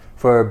women.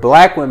 For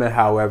black women,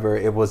 however,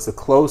 it was the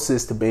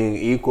closest to being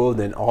equal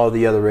than all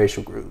the other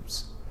racial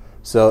groups.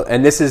 So,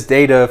 and this is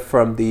data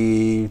from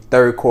the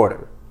third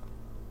quarter.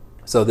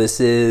 So this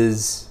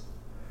is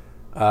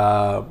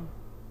all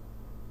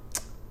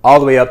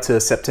the way up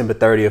to September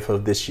 30th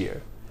of this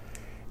year.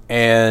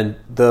 And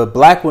the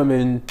black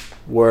women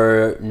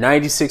were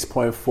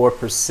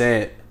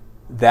 96.4%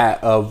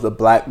 that of the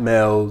black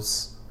male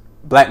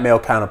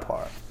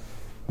counterpart,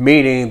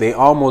 meaning they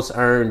almost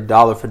earned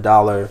dollar for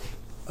dollar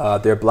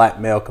their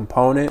black male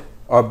component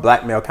or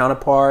black male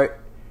counterpart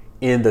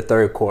in the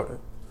third quarter.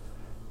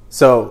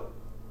 So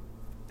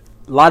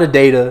a lot of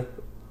data.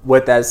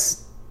 What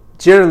that's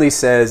generally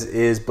says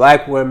is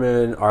black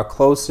women are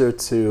closer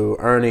to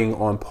earning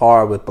on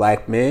par with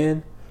black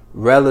men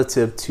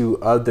relative to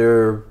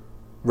other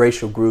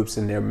racial groups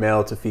in their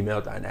male to female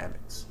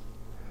dynamics.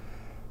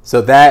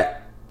 So that's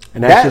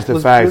just the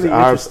facts. Really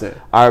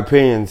our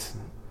opinions.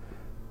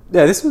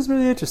 Yeah, this was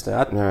really interesting.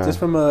 Just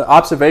from an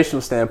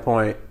observational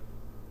standpoint,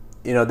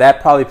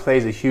 that probably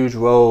plays a huge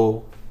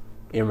role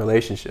in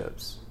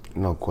relationships.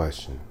 No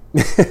question.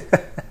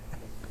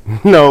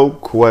 No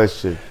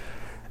question.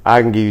 I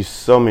can give you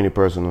so many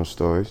personal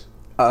stories.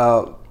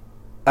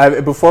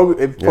 Before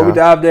we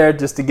dive there,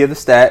 just to give the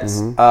stats,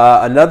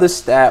 another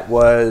stat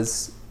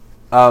was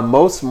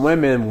most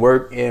women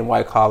work in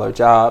white-collar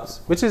jobs,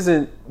 which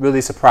isn't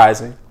really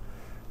surprising.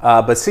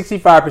 But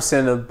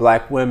 65% of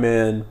black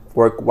women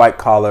work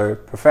white-collar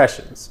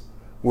professions,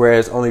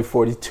 whereas only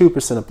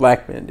 42% of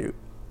black men do.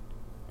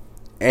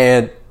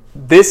 And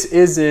this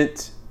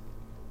isn't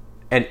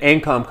an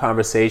income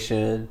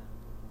conversation.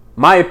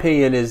 My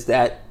opinion is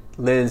that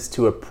lends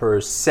to a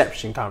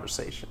perception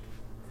conversation.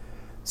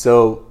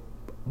 So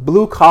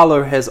blue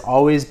collar has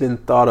always been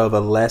thought of a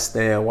less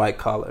than white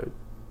collar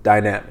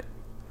dynamic.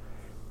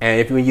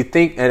 And when you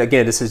think, and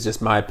again, this is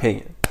just my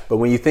opinion, but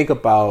when you think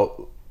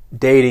about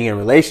dating and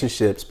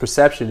relationships,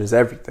 perception is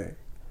everything.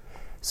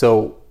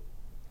 So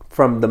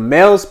from the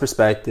male's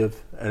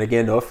perspective, and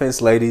again, no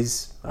offense,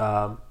 ladies,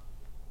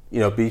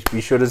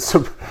 be sure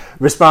to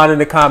respond in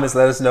the comments.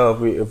 Let us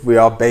know if we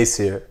all base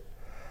here.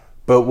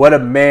 But what a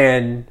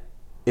man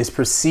is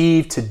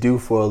perceived to do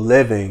for a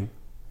living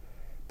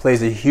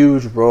plays a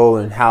huge role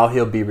in how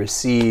he'll be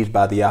received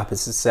by the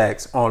opposite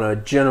sex on a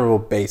general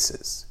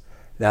basis.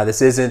 Now,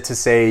 this isn't to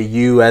say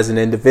you as an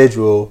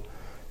individual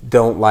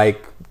don't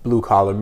like blue collar